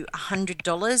 to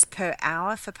 $100 per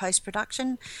hour for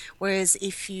post-production, whereas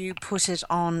if you put it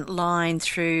online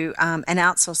through and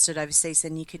outsourced it overseas,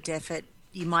 then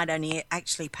you might only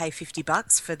actually pay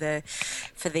 $50 for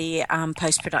the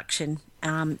post-production.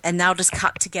 And they'll just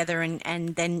cut together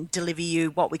and then deliver you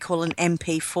what we call an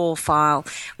MP4 file,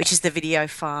 which is the video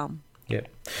file. Yeah.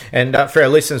 And for our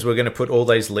listeners, we're going to put all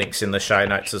these links in the show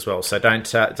notes as well. So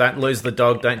don't lose the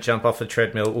dog, don't jump off the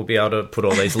treadmill. We'll be able to put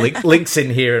all these links in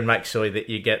here and make sure that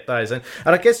you get those. And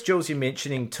I guess, Jules, you're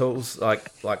mentioning tools like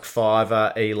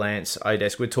Fiverr, Elance,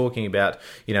 Odesk. We're talking about,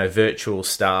 virtual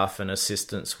staff and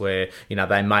assistants where,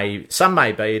 some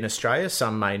may be in Australia,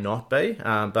 some may not be.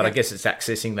 But I guess it's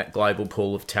accessing that global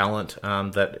pool of talent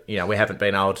that, we haven't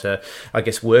been able to,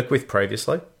 work with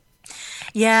previously.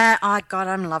 Yeah, I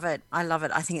love it. I love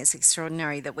it. I think it's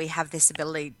extraordinary that we have this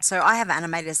ability. So I have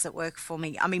animators that work for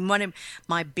me. I mean, one of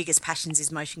my biggest passions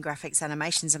is motion graphics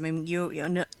animations. I mean, you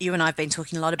and I have been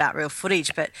talking a lot about real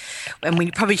footage, and we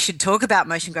probably should talk about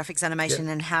motion graphics animation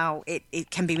and how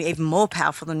it can be even more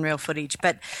powerful than real footage.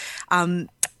 But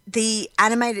the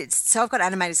animators, so I've got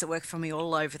animators that work for me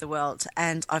all over the world,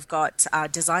 and I've got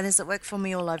designers that work for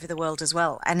me all over the world as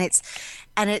well. And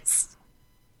it's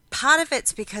part of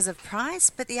it's because of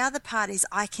price, but the other part is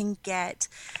I can get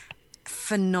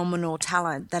phenomenal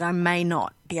talent that I may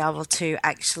not be able to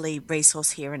actually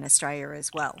resource here in Australia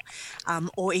as well.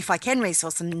 Or if I can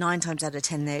resource them, 9 times out of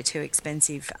 10 they're too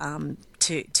expensive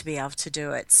to be able to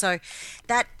do it. So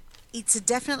that it's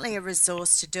definitely a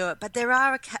resource to do it, but there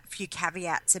are a few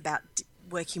caveats about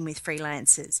working with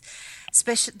freelancers.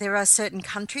 Especially, there are certain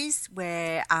countries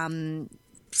where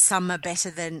some are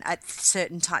better than at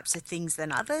certain types of things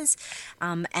than others.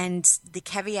 And the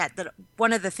caveat that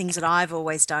one of the things that I've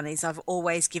always done is I've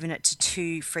always given it to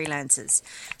 2 freelancers.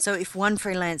 So if one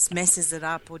freelance messes it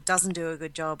up or doesn't do a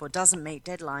good job or doesn't meet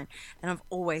deadline, then I've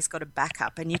always got a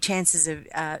backup. And your chances of,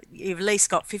 you've at least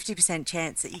got 50%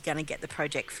 chance that you're going to get the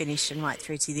project finished and right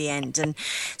through to the end. And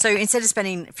so instead of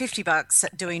spending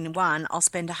 $50 doing one, I'll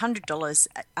spend $100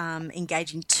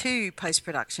 engaging 2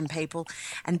 post-production people,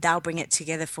 and they'll bring it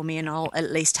together for me, and I'll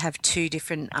at least have 2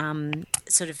 different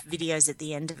sort of videos at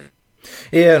the end of it.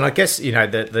 Yeah, and I guess,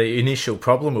 the initial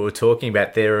problem we were talking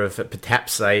about there of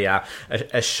perhaps a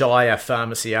shyer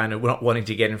pharmacy owner not wanting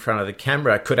to get in front of the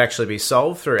camera could actually be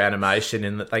solved through animation,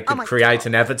 in that they could create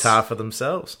an avatar for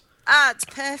themselves. It's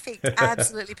perfect.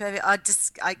 Absolutely perfect.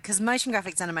 Because motion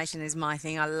graphics animation is my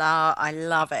thing. I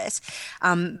love it.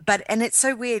 And it's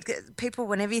so weird. People,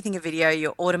 whenever you think of video,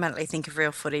 you automatically think of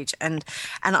real footage. And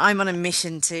I'm on a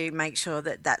mission to make sure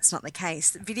that that's not the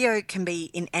case. Video can be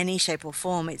in any shape or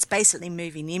form. It's basically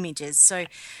moving images. So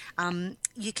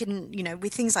you can,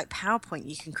 with things like PowerPoint,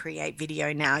 you can create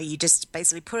video now. You just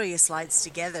basically put all your slides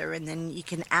together and then you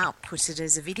can output it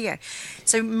as a video.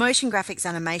 So motion graphics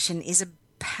animation is a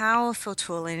powerful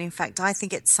tool, and in fact I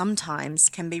think it sometimes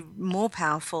can be more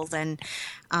powerful than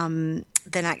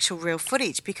actual real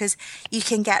footage, because you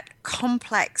can get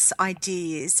complex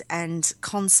ideas and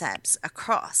concepts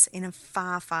across in a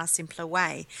far simpler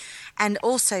way. And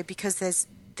also because there's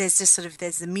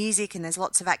the music and there's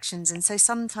lots of actions, and so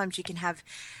sometimes you can have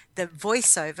the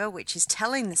voiceover, which is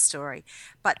telling the story,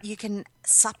 but you can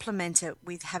supplement it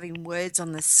with having words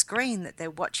on the screen that they're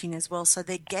watching as well. So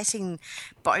they're getting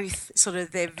both sort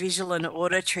of their visual and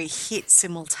auditory hits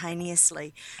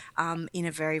simultaneously in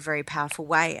a very, very powerful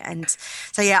way. And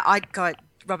so,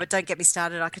 Robert, don't get me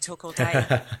started. I could talk all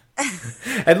day.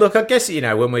 And look, I guess,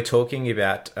 when we're talking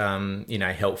about,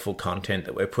 helpful content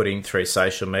that we're putting through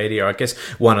social media, I guess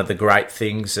one of the great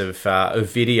things of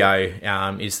video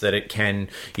is that it can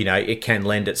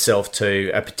lend itself to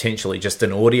a potentially just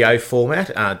an audio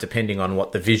format, depending on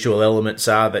what the visual elements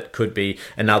are. That could be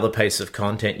another piece of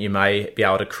content you may be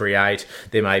able to create.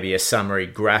 There may be a summary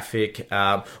graphic,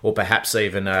 or perhaps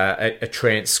even a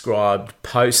transcribed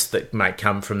post that may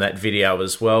come from that video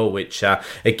as well, which,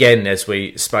 again, as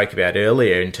we spoke about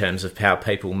earlier in terms of how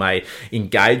people may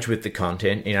engage with the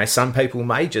content, some people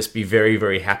may just be very,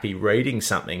 very happy reading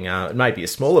something. It may be a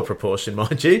smaller proportion,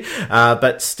 mind you,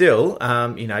 but still,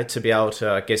 to be able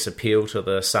to, I guess, appeal to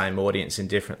the same audience in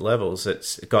different levels,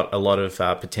 it's got a lot of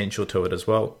potential to it as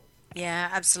well. Yeah,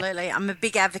 absolutely. I'm a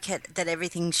big advocate that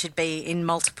everything should be in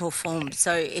multiple forms.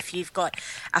 So if you've got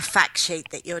a fact sheet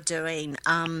that you're doing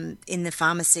in the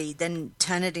pharmacy, then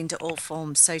turn it into all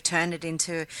forms. So turn it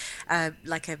into an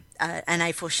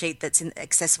A4 sheet that's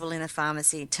accessible in a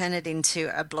pharmacy. Turn it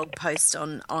into a blog post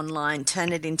online.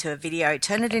 Turn it into a video.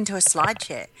 Turn it into a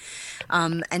slideshare,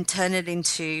 and turn it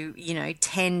into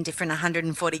 10 different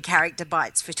 140 character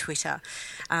bytes for Twitter.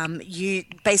 You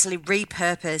basically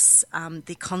repurpose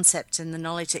the concept and the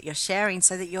knowledge that you're sharing,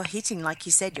 so that you're hitting, like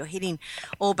you said, you're hitting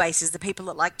all bases. The people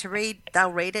that like to read,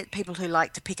 they'll read it. People who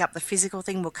like to pick up the physical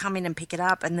thing will come in and pick it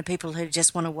up, and the people who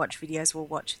just want to watch videos will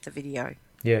watch the video.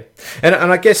 Yeah, and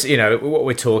I guess what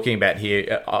we're talking about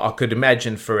here, I could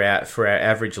imagine for our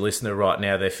average listener right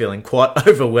now, they're feeling quite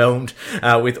overwhelmed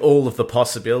with all of the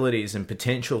possibilities and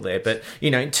potential there. But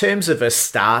in terms of a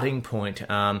starting point,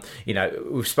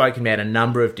 we've spoken about a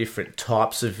number of different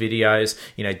types of videos,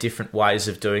 different ways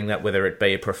of doing that, whether it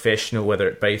be a professional, whether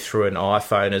it be through an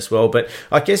iPhone as well. But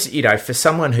I guess for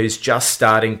someone who's just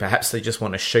starting, perhaps they just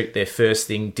want to shoot their first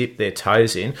thing, dip their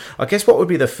toes in. I guess what would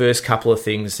be the first couple of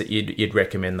things that you'd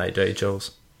recommend they do,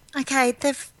 Jules? Okay,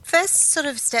 the first sort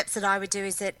of steps that I would do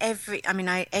is that every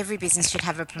business should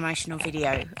have a promotional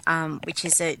video, which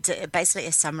is basically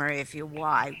a summary of your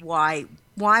why.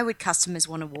 Why would customers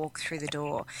want to walk through the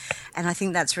door? And I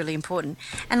think that's really important.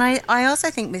 And I also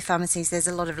think with pharmacies, there's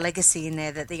a lot of legacy in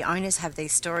there, that the owners have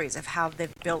these stories of how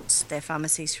they've built their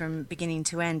pharmacies from beginning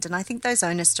to end. And I think those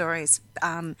owner stories,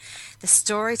 the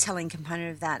storytelling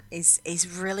component of that is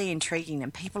really intriguing,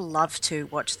 and people love to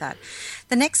watch that.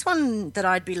 The next one that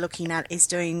I'd be looking at is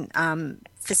doing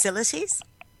facilities.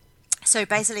 So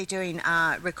basically doing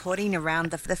recording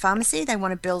around the pharmacy. They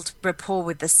want to build rapport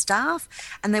with the staff,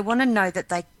 and they want to know that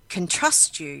they can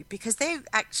trust you, because they're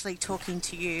actually talking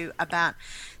to you about,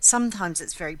 sometimes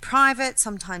it's very private,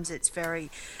 sometimes it's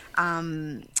very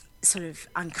sort of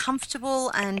uncomfortable,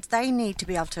 and they need to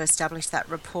be able to establish that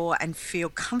rapport and feel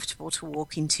comfortable to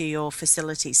walk into your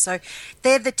facility. So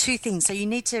they're the two things. So you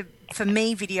need to, for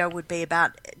me, video would be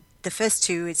about, the first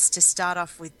two is to start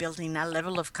off with building a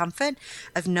level of comfort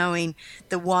of knowing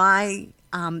the why,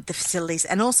 the facilities,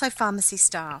 and also pharmacy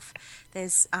staff.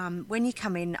 There's when you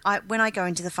come in, when I go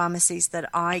into the pharmacies that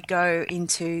I go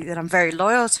into, that I'm very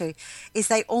loyal to, is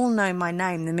they all know my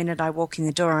name the minute I walk in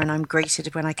the door, and I'm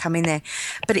greeted when I come in there.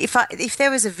 But if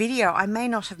there was a video, I may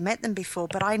not have met them before,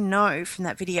 but I know from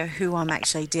that video who I'm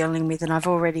actually dealing with, and I've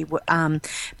already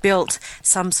built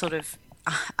some sort of,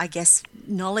 I guess,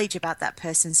 knowledge about that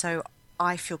person. So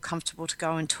I feel comfortable to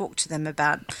go and talk to them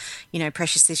about,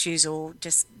 precious issues, or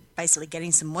just basically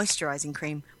getting some moisturizing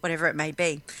cream, whatever it may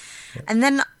be. Yep. And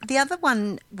then the other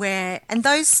one and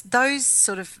those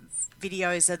sort of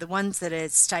videos are the ones that are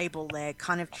stable. They're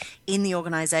kind of in the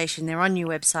organization, they're on your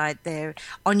website, they're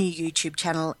on your YouTube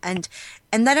channel, and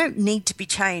they don't need to be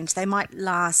changed. They might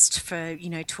last for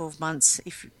 12 months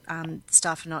if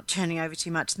staff are not turning over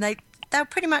too much, and they'll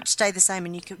pretty much stay the same,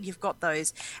 and you've got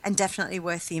those, and definitely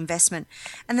worth the investment.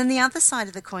 And then the other side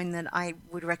of the coin that I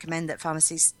would recommend that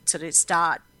pharmacies sort of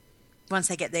start, once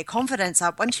they get their confidence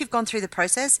up, once you've gone through the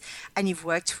process and you've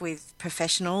worked with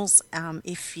professionals,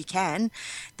 if you can,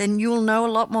 then you'll know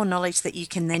a lot more knowledge that you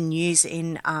can then use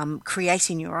in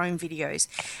creating your own videos.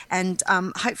 And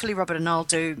hopefully Robert and I'll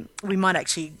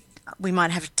we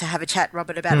might have to have a chat,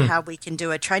 Robert, about how we can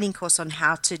do a training course on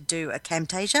how to do a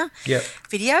Camtasia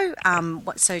video.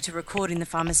 So to record in the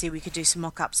pharmacy, we could do some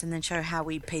mock-ups and then show how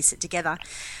we piece it together.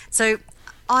 So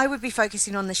I would be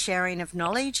focusing on the sharing of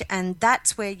knowledge, and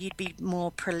that's where you'd be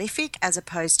more prolific as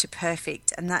opposed to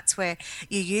perfect. And that's where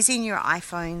you're using your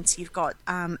iPhones, you've got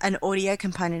an audio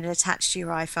component attached to your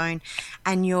iPhone,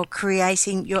 and you're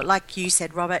creating, like you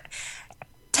said, Robert,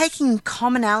 taking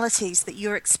commonalities that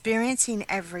you're experiencing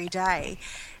every day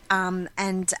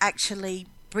and actually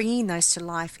bringing those to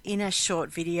life in a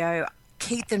short video.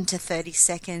 Keep them to 30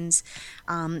 seconds,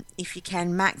 if you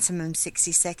can, maximum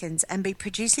 60 seconds, and be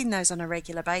producing those on a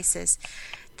regular basis.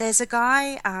 There's a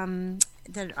guy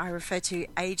that I referred to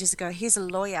ages ago. He's a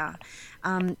lawyer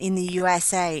in the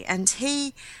USA, and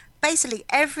he basically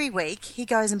every week he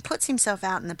goes and puts himself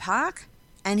out in the park,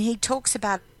 and he talks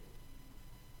about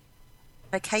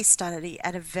a case study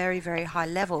at a very, very high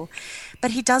level,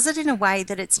 but he does it in a way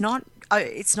that it's not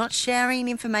sharing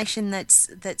information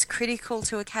that's critical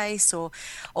to a case, or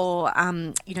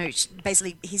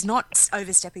basically he's not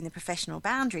overstepping the professional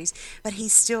boundaries, but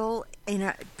he's still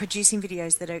producing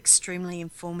videos that are extremely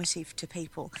informative to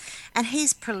people. And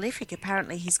he's prolific.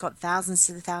 Apparently he's got thousands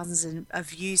of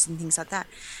views and things like that,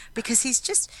 because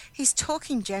he's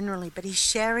talking generally, but he's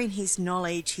sharing his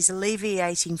knowledge, he's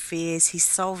alleviating fears, he's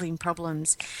solving problems.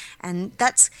 And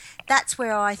that's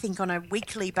where I think on a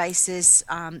weekly basis,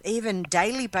 even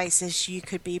daily basis, you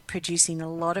could be producing a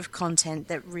lot of content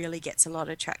that really gets a lot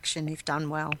of traction if done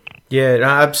well. Yeah, no,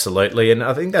 absolutely. And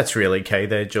I think that's really key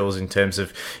there, Jules, in terms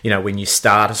of, when you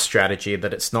start a strategy,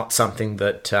 that it's not something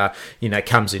that,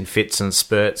 comes in fits and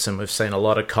spurts. And we've seen a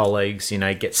lot of colleagues,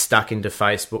 get stuck into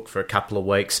Facebook for a couple of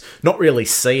weeks, not really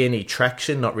see any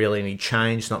traction, not really any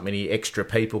change, not many extra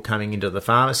people coming into the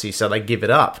pharmacy, so they give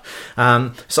it up.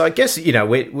 So I guess,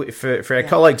 for our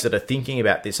colleagues that are thinking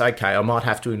about this, okay, I might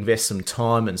have to invest some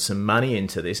time and some money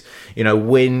into this.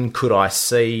 When could I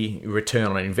see return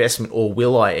on investment, or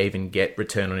will I even get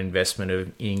return on investment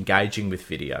of engaging with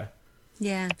video?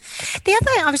 Yeah.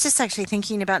 I was just actually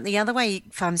thinking about the other way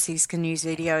pharmacies can use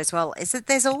video as well, is that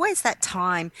there's always that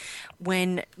time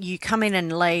when you come in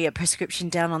and lay a prescription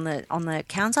down on the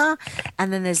counter,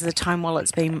 and then there's the time while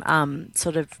it's been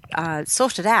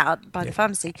sorted out by the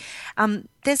pharmacy.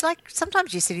 There's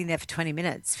sometimes you're sitting there for 20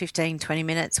 minutes, 15, 20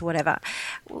 minutes, whatever.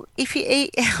 If you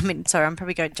eat, I'm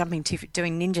probably jumping to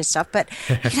doing ninja stuff, but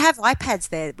you can have iPads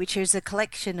there, which is a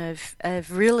collection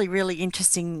of really, really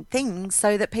interesting things,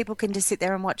 so that people can just sit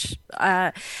there and watch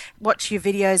your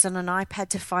videos on an iPad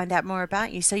to find out more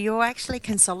about you. So you're actually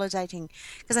consolidating,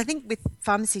 because I think with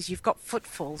pharmacies you've got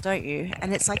footfall, don't you?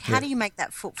 And it's how do you make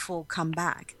that footfall come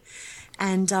back?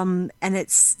 And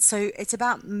it's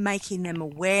about making them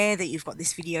aware that you've got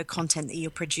this video content that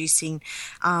you're producing,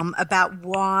 about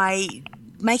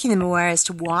making them aware as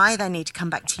to why they need to come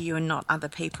back to you and not other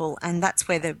people. And that's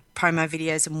where the promo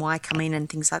videos and why come in and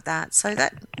things like that. So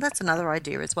that's another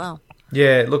idea as well.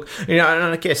 Yeah, look, and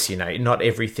I guess, not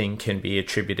everything can be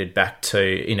attributed back to,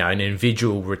 an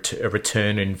individual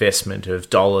return investment of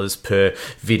dollars per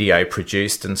video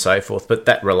produced and so forth, but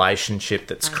that relationship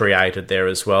that's created there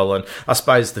as well. And I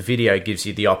suppose the video gives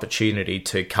you the opportunity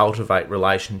to cultivate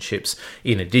relationships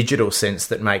in a digital sense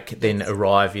that make then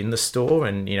arrive in the store.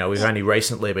 And, we've only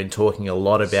recently been talking a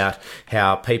lot about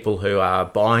how people who are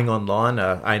buying online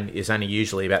is only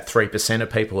usually about 3% of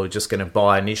people who are just going to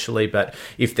buy initially. But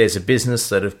if there's a business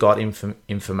that have got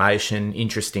information,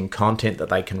 interesting content that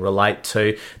they can relate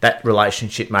to, that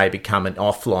relationship may become an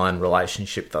offline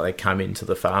relationship that they come into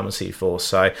the pharmacy for.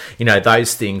 So,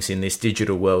 those things in this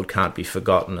digital world can't be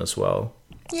forgotten as well.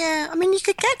 Yeah, I mean, you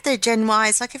could get the Gen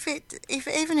Ys, like if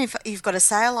you've got a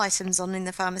sale items on in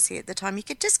the pharmacy at the time, you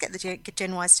could just get the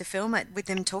Gen Ys to film it with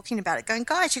them talking about it, going,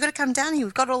 guys, you've got to come down here.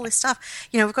 We've got all this stuff.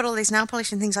 We've got all these nail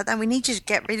polish and things like that. We need you to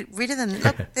get rid of them.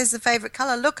 Look, there's the favourite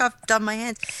colour. Look, I've done my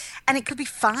hands. And it could be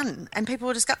fun. And people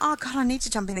will just go, oh, God, I need to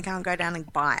jump in the car and go down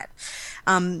and buy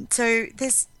it. So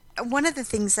there's one of the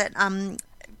things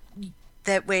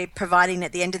that we're providing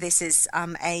at the end of this is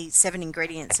 7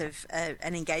 ingredients of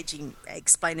an engaging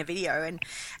explainer video,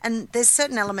 and there's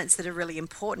certain elements that are really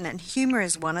important, and humor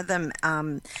is one of them.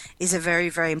 Is a very,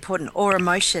 very important, or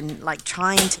emotion, like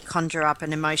trying to conjure up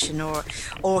an emotion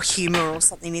or humor or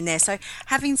something in there. So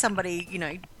having somebody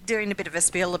doing a bit of a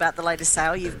spiel about the latest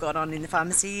sale you've got on in the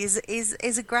pharmacy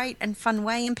is a great and fun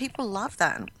way, and people love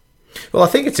that. Well, I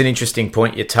think it's an interesting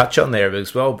point you touch on there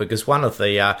as well, because one of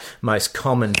the most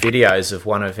common videos of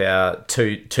one of our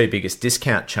two biggest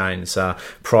discount chains,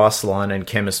 Priceline and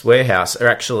Chemist Warehouse, are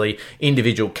actually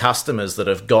individual customers that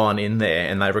have gone in there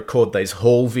and they record these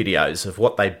haul videos of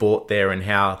what they bought there and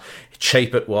how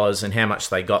cheap it was and how much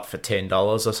they got for $10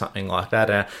 or something like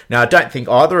that. Now, I don't think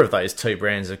either of those two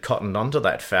brands have cottoned onto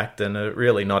that fact and are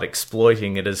really not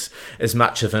exploiting it as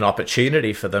much of an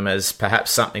opportunity for them as perhaps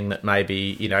something that may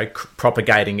be,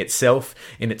 propagating itself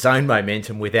in its own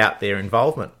momentum without their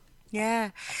involvement. Yeah.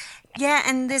 Yeah,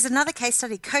 and there's another case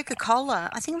study,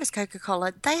 Coca-Cola. I think it was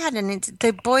Coca-Cola. They had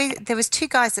there was 2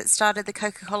 guys that started the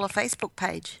Coca-Cola Facebook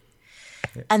page.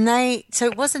 And they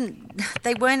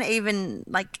weren't even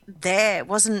like there. It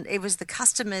was the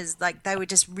customers, like they were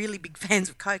just really big fans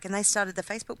of Coke, and they started the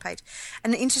Facebook page.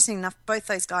 And interesting enough, both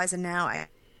those guys are now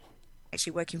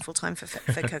actually working full time for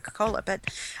Coca-Cola. But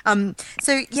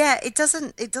so yeah, it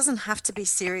doesn't have to be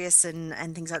serious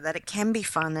and things like that. It can be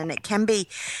fun, and it can be,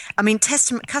 I mean,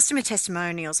 customer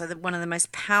testimonials are one of the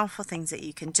most powerful things that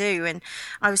you can do. And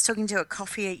I was talking to a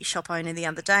coffee shop owner the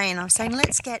other day, and I was saying,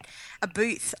 let's get a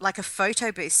booth, like a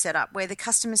photo booth set up where the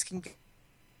customers can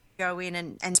go in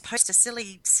and post a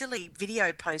silly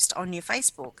video post on your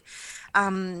Facebook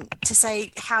to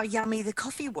say how yummy the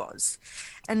coffee was.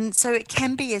 And so it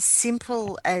can be as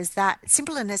simple as that,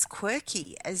 simple and as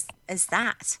quirky as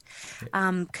that,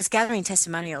 because gathering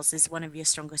testimonials is one of your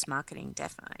strongest marketing,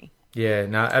 definitely. Yeah,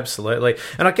 no, absolutely.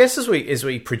 And I guess as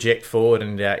we project forward,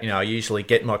 and I usually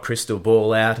get my crystal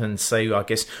ball out and see, I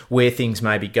guess, where things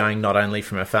may be going, not only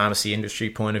from a pharmacy industry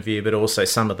point of view, but also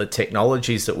some of the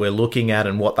technologies that we're looking at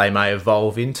and what they may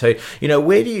evolve into.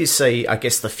 Where do you see, I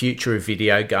guess, the future of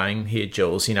video going here,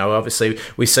 Jules? Obviously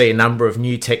we see a number of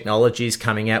new technologies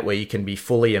coming out where you can be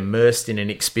fully immersed in an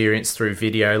experience through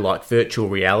video, like virtual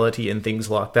reality and things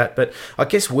like that. But I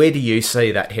guess, where do you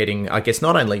see that heading, I guess,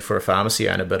 not only for a pharmacy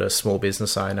owner, but a small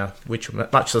business owner, which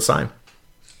much the same?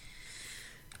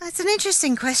 That's an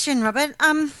interesting question, Robert.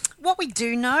 What we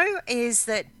do know is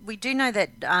that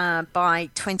by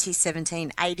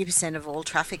 2017, 80% of all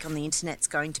traffic on the internet is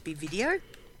going to be video.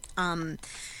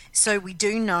 So we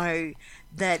do know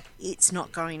that it's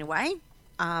not going away.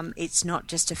 It's not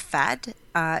just a fad.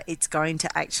 It's going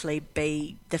to actually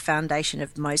be the foundation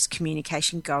of most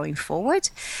communication going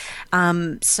forward.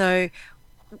 And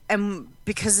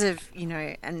because of,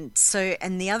 and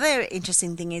the other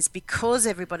interesting thing is, because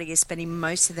everybody is spending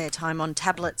most of their time on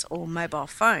tablets or mobile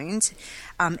phones,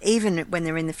 even when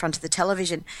they're in the front of the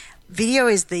television, video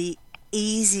is the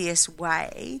easiest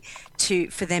way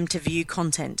for them to view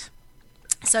content.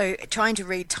 So trying to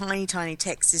read tiny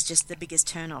text is just the biggest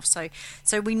turn-off.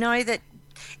 So we know that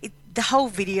the whole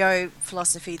video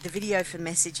philosophy, the video for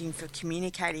messaging, for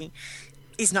communicating,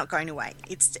 is not going away.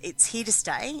 It's here to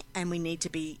stay, and we need to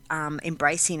be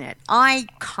embracing it. I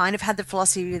kind of had the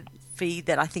philosophy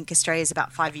that I think Australia is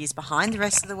about 5 years behind the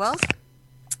rest of the world.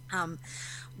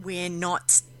 We're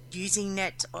not using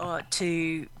it or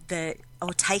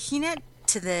taking it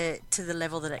to the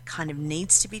level that it kind of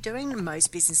needs to be doing.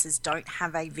 Most businesses don't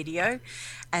have a video,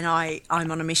 and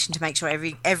I'm on a mission to make sure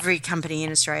every company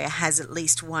in Australia has at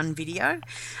least one video.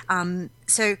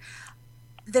 So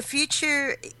The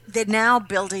future, they're now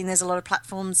building, there's a lot of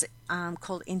platforms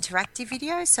called interactive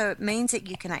video. So it means that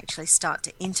you can actually start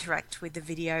to interact with the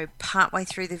video partway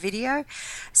through the video.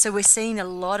 So we're seeing a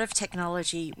lot of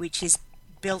technology which is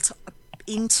built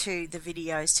into the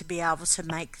videos to be able to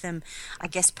make them, I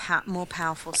guess, more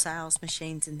powerful sales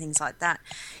machines and things like that.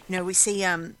 You know, we see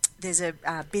there's a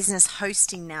business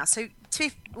hosting now. So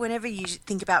whenever you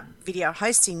think about video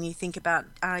hosting, you think about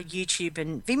YouTube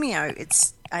and Vimeo.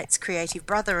 It's Creative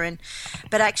Brother,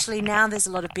 but actually now there's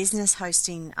a lot of business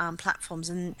hosting platforms,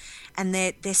 and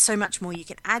there's so much more you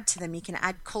can add to them. You can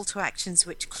add call to actions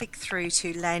which click through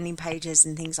to landing pages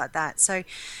and things like that. So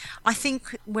I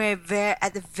think we're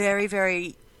at the very,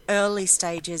 very early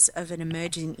stages of an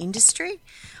emerging industry.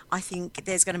 I think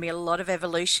there's going to be a lot of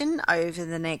evolution over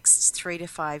the next 3 to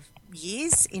 5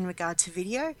 years in regard to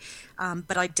video,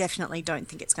 but I definitely don't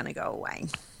think it's going to go away.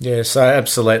 Yeah, so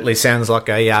absolutely sounds like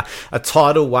a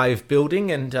tidal wave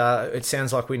building, and it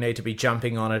sounds like we need to be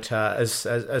jumping on it as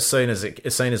soon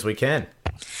as we can.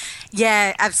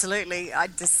 Yeah, absolutely.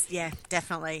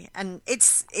 Definitely. And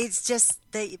it's just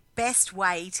the best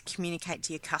way to communicate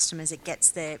to your customers. It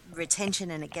gets their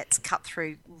retention and it gets cut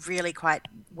through really quite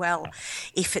well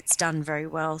if it's done very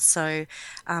well. So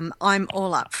I'm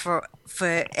all up for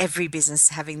every business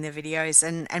having their videos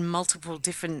and multiple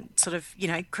different sort of,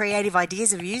 creative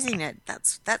ideas of using it.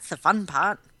 That's the fun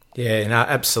part. Yeah, no,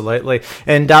 absolutely,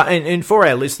 and for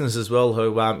our listeners as well,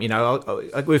 who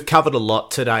we've covered a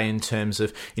lot today in terms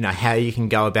of how you can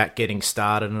go about getting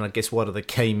started, and I guess what are the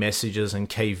key messages and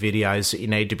key videos that you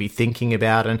need to be thinking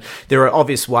about. And there are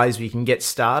obvious ways you can get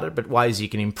started, but ways you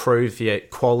can improve the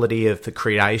quality of the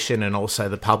creation and also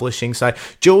the publishing. So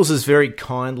Jules has very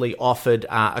kindly offered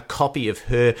a copy of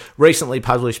her recently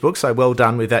published book. So well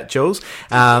done with that, Jules.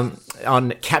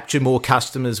 On capture more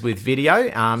customers with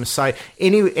video. So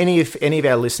any of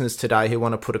our listeners today who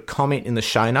want to put a comment in the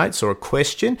show notes or a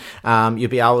question, you'll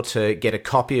be able to get a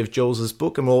copy of Jules's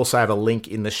book, and we'll also have a link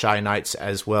in the show notes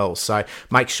as well. So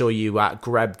make sure you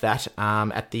grab that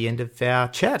at the end of our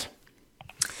chat.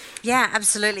 Yeah,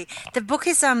 absolutely. The book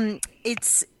is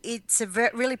it's a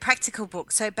really practical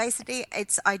book. So basically,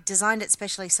 I designed it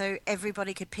specially so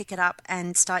everybody could pick it up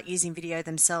and start using video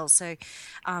themselves. So,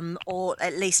 or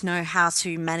at least know how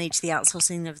to manage the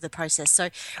outsourcing of the process. So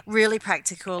really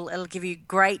practical. It'll give you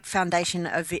great foundation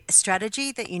of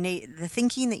strategy that you need, the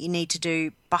thinking that you need to do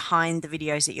behind the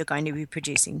videos that you're going to be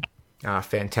producing.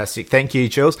 Fantastic. Thank you,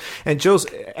 Jules. And Jules,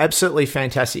 absolutely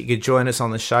fantastic you could join us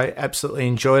on the show. Absolutely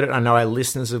enjoyed it. I know our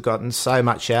listeners have gotten so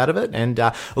much out of it, and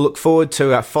I look forward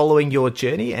to following your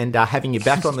journey and having you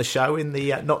back on the show in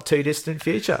the not too distant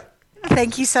future.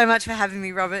 Thank you so much for having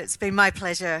me, Robert. It's been my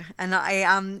pleasure. And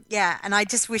I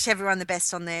just wish everyone the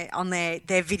best on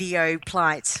their video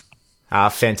plight.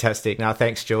 Fantastic. No,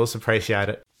 thanks, Jules. Appreciate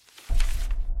it.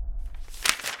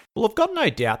 Well, I've got no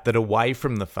doubt that away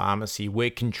from the pharmacy, we're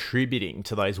contributing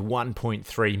to those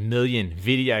 1.3 million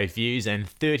video views and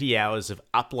 30 hours of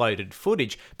uploaded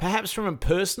footage, perhaps from a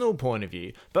personal point of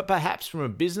view, but perhaps from a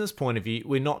business point of view,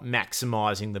 we're not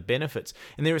maximising the benefits.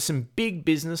 And there are some big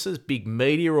businesses, big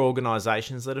media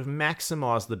organisations that have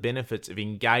maximised the benefits of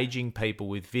engaging people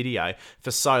with video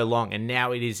for so long, and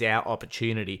now it is our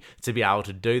opportunity to be able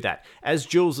to do that. As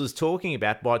Jules is talking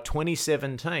about, by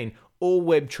 2017, all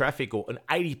web traffic, or an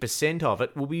 80% of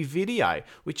it, will be video,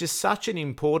 which is such an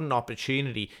important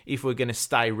opportunity if we're going to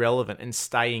stay relevant and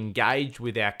stay engaged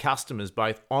with our customers,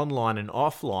 both online and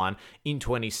offline, in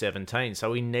 2017.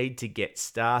 So we need to get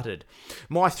started.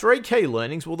 My 3 key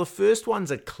learnings, well, the first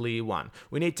one's a clear one.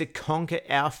 We need to conquer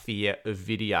our fear of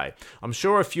video. I'm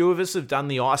sure a few of us have done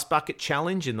the Ice Bucket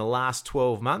Challenge in the last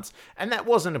 12 months, and that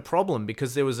wasn't a problem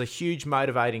because there was a huge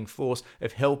motivating force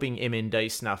of helping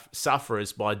MND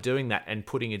sufferers by doing that and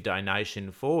putting a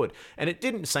donation forward. And it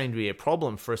didn't seem to be a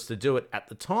problem for us to do it at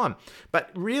the time.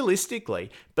 But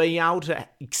realistically, being able to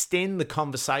extend the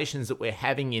conversations that we're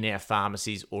having in our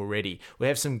pharmacies already. We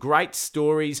have some great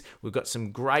stories. We've got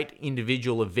some great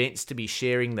individual events to be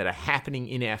sharing that are happening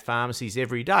in our pharmacies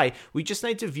every day. We just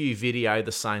need to view video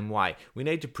the same way. We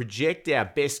need to project our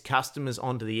best customers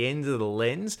onto the end of the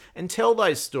lens and tell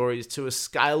those stories to a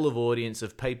scale of audience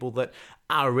of people that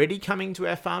are already coming to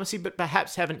our pharmacy, but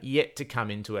perhaps haven't yet to come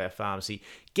into our pharmacy.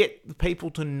 Get the people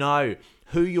to know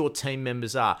who your team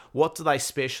members are. What do they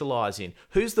specialise in?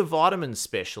 Who's the vitamin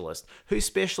specialist? Who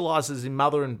specialises in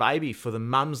mother and baby for the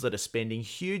mums that are spending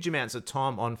huge amounts of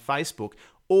time on Facebook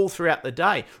all throughout the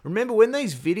day. Remember, when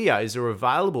these videos are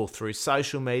available through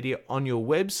social media on your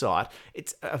website,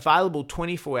 it's available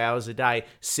 24 hours a day,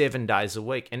 7 days a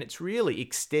week, and it's really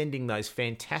extending those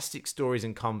fantastic stories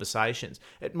and conversations.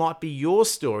 It might be your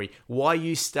story, why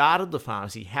you started the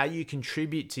pharmacy, how you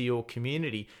contribute to your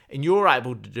community, and you're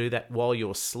able to do that while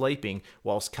you're sleeping,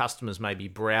 whilst customers may be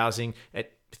browsing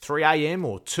at 3 a.m.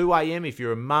 or 2 a.m. If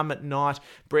you're a mum at night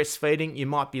breastfeeding, you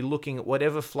might be looking at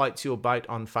whatever floats your boat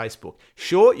on Facebook.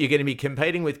 Sure, you're going to be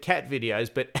competing with cat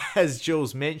videos, but as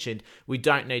Jules mentioned, we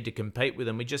don't need to compete with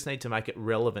them. We just need to make it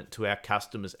relevant to our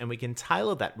customers, and we can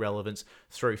tailor that relevance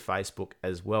through Facebook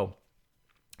as well.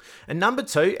 And number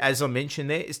 2, as I mentioned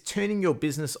there, is turning your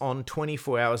business on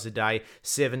 24 hours a day,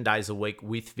 7 days a week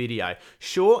with video.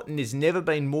 Sure, and there's never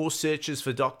been more searches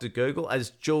for Dr. Google. As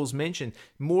Jules mentioned,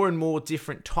 more and more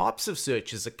different types of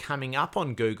searches are coming up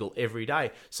on Google every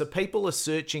day. So people are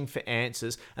searching for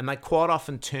answers, and they quite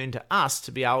often turn to us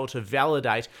to be able to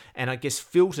validate and I guess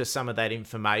filter some of that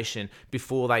information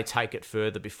before they take it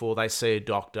further, before they see a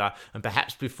doctor, and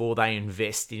perhaps before they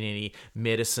invest in any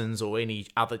medicines or any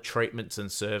other treatments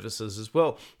and services as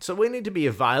well. So we need to be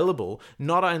available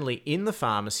not only in the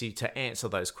pharmacy to answer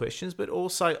those questions, but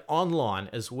also online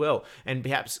as well, and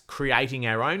perhaps creating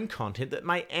our own content that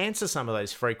may answer some of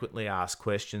those frequently asked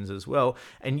questions as well,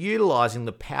 and utilizing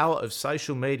the power of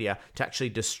social media to actually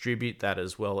distribute that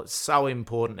as well. It's so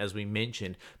important, as we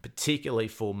mentioned, particularly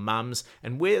for mums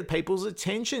and where people's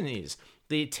attention is.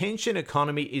 The attention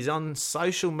economy is on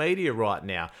social media right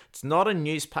now. It's not in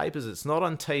newspapers, it's not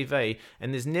on TV,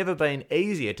 and there's never been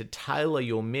easier to tailor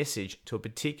your message to a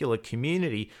particular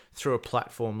community through a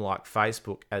platform like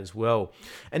Facebook as well.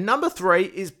 And number 3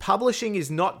 is publishing is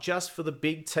not just for the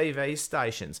big TV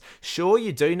stations. Sure,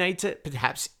 you do need to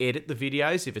perhaps edit the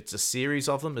videos if it's a series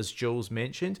of them, as Jules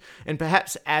mentioned, and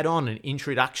perhaps add on an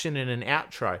introduction and an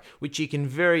outro, which you can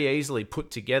very easily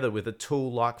put together with a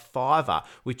tool like Fiverr,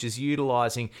 which is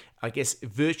utilizing, I guess,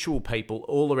 virtual people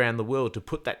all around the world to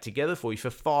put that together for you for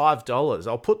 $5.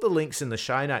 I'll put the links in the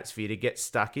show notes for you to get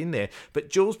stuck in there. But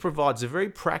Jules provides a very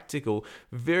practical,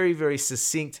 very, very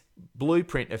succinct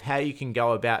blueprint of how you can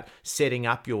go about setting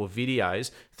up your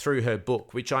videos through her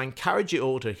book, which I encourage you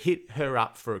all to hit her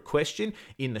up for a question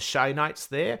in the show notes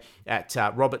there at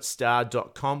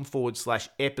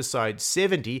robertstar.com/episode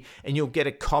 70, and you'll get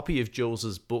a copy of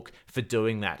Jules's book for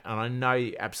doing that. And I know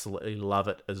you absolutely love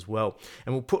it as well.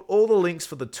 And we'll put all the links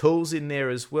for the tools in there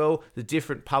as well, the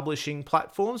different publishing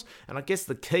platforms. And I guess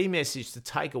the key message to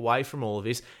take away from all of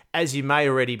this, as you may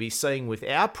already be seeing with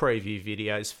our preview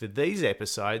videos for these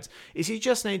episodes, is you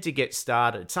just need to get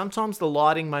started. Sometimes the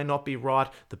lighting may not be right,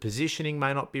 the positioning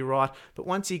may not be right, but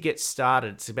once you get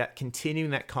started, it's about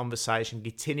continuing that conversation,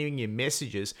 continuing your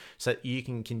messages so that you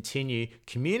can continue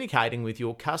communicating with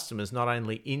your customers, not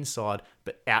only inside,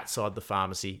 but outside the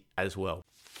pharmacy as well.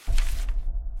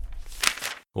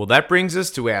 Well, that brings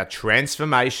us to our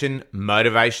transformation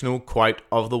motivational quote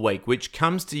of the week, which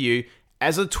comes to you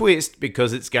as a twist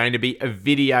because it's going to be a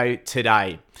video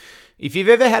today. If you've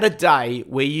ever had a day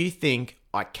where you think,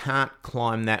 I can't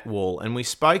climb that wall, and we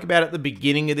spoke about at the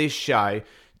beginning of this show,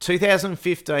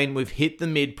 2015, we've hit the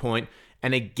midpoint,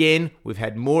 and again, we've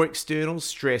had more external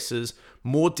stresses,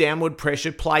 more downward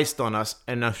pressure placed on us,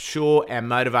 and I'm sure our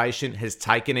motivation has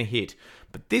taken a hit.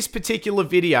 But this particular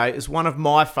video is one of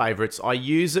my favorites. I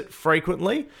use it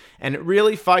frequently, and it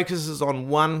really focuses on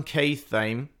one key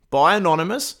theme by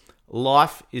Anonymous: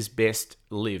 life is best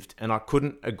lived. And I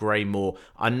couldn't agree more.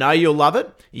 I know you'll love it.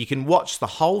 You can watch the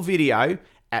whole video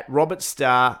at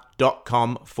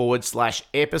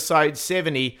robertstar.com/episode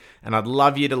 70. And I'd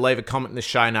love you to leave a comment in the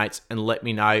show notes and let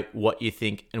me know what you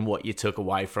think and what you took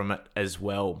away from it as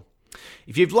well.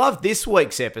 If you've loved this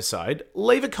week's episode,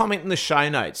 leave a comment in the show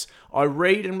notes. I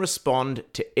read and respond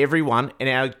to everyone, and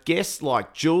our guests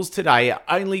like Jules today are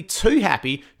only too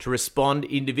happy to respond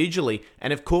individually.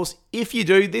 And of course, if you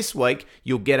do this week,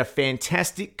 you'll get a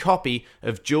fantastic copy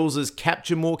of Jules's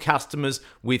Capture More Customers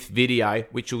with video,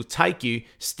 which will take you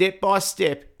step by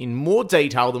step in more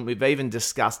detail than we've even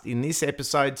discussed in this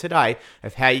episode today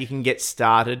of how you can get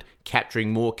started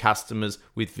capturing more customers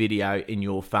with video in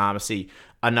your pharmacy.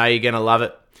 I know you're going to love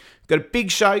it. Got a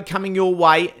big show coming your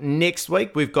way next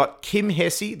week. We've got Kim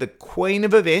Hesse, the queen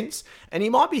of events, and you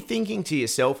might be thinking to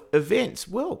yourself, events?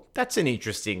 Well, that's an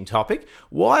interesting topic.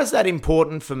 Why is that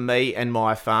important for me and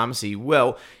my pharmacy?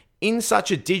 Well, in such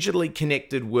a digitally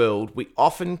connected world, we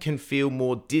often can feel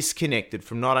more disconnected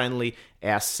from not only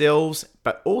ourselves,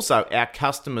 but also our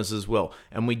customers as well.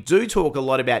 And we do talk a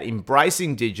lot about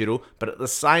embracing digital, but at the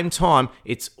same time,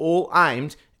 it's all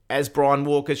aimed as Brian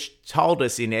Walker told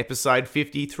us in episode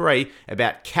 53,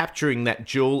 about capturing that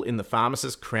jewel in the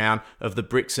pharmacist's crown of the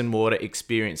bricks and mortar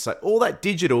experience. So all that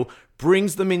digital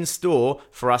brings them in store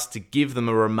for us to give them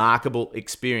a remarkable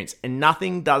experience. And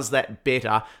nothing does that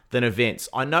better than events.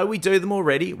 I know we do them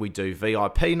already. We do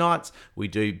VIP nights, we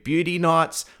do beauty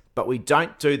nights, but we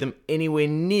don't do them anywhere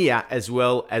near as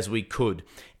well as we could.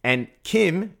 And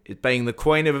Kim, being the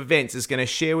queen of events, is going to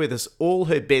share with us all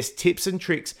her best tips and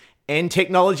tricks and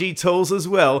technology tools as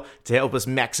well to help us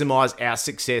maximize our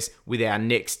success with our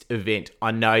next event.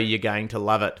 I know you're going to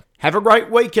love it. Have a great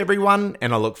week, everyone,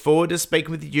 and I look forward to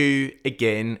speaking with you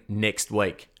again next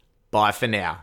week. Bye for now.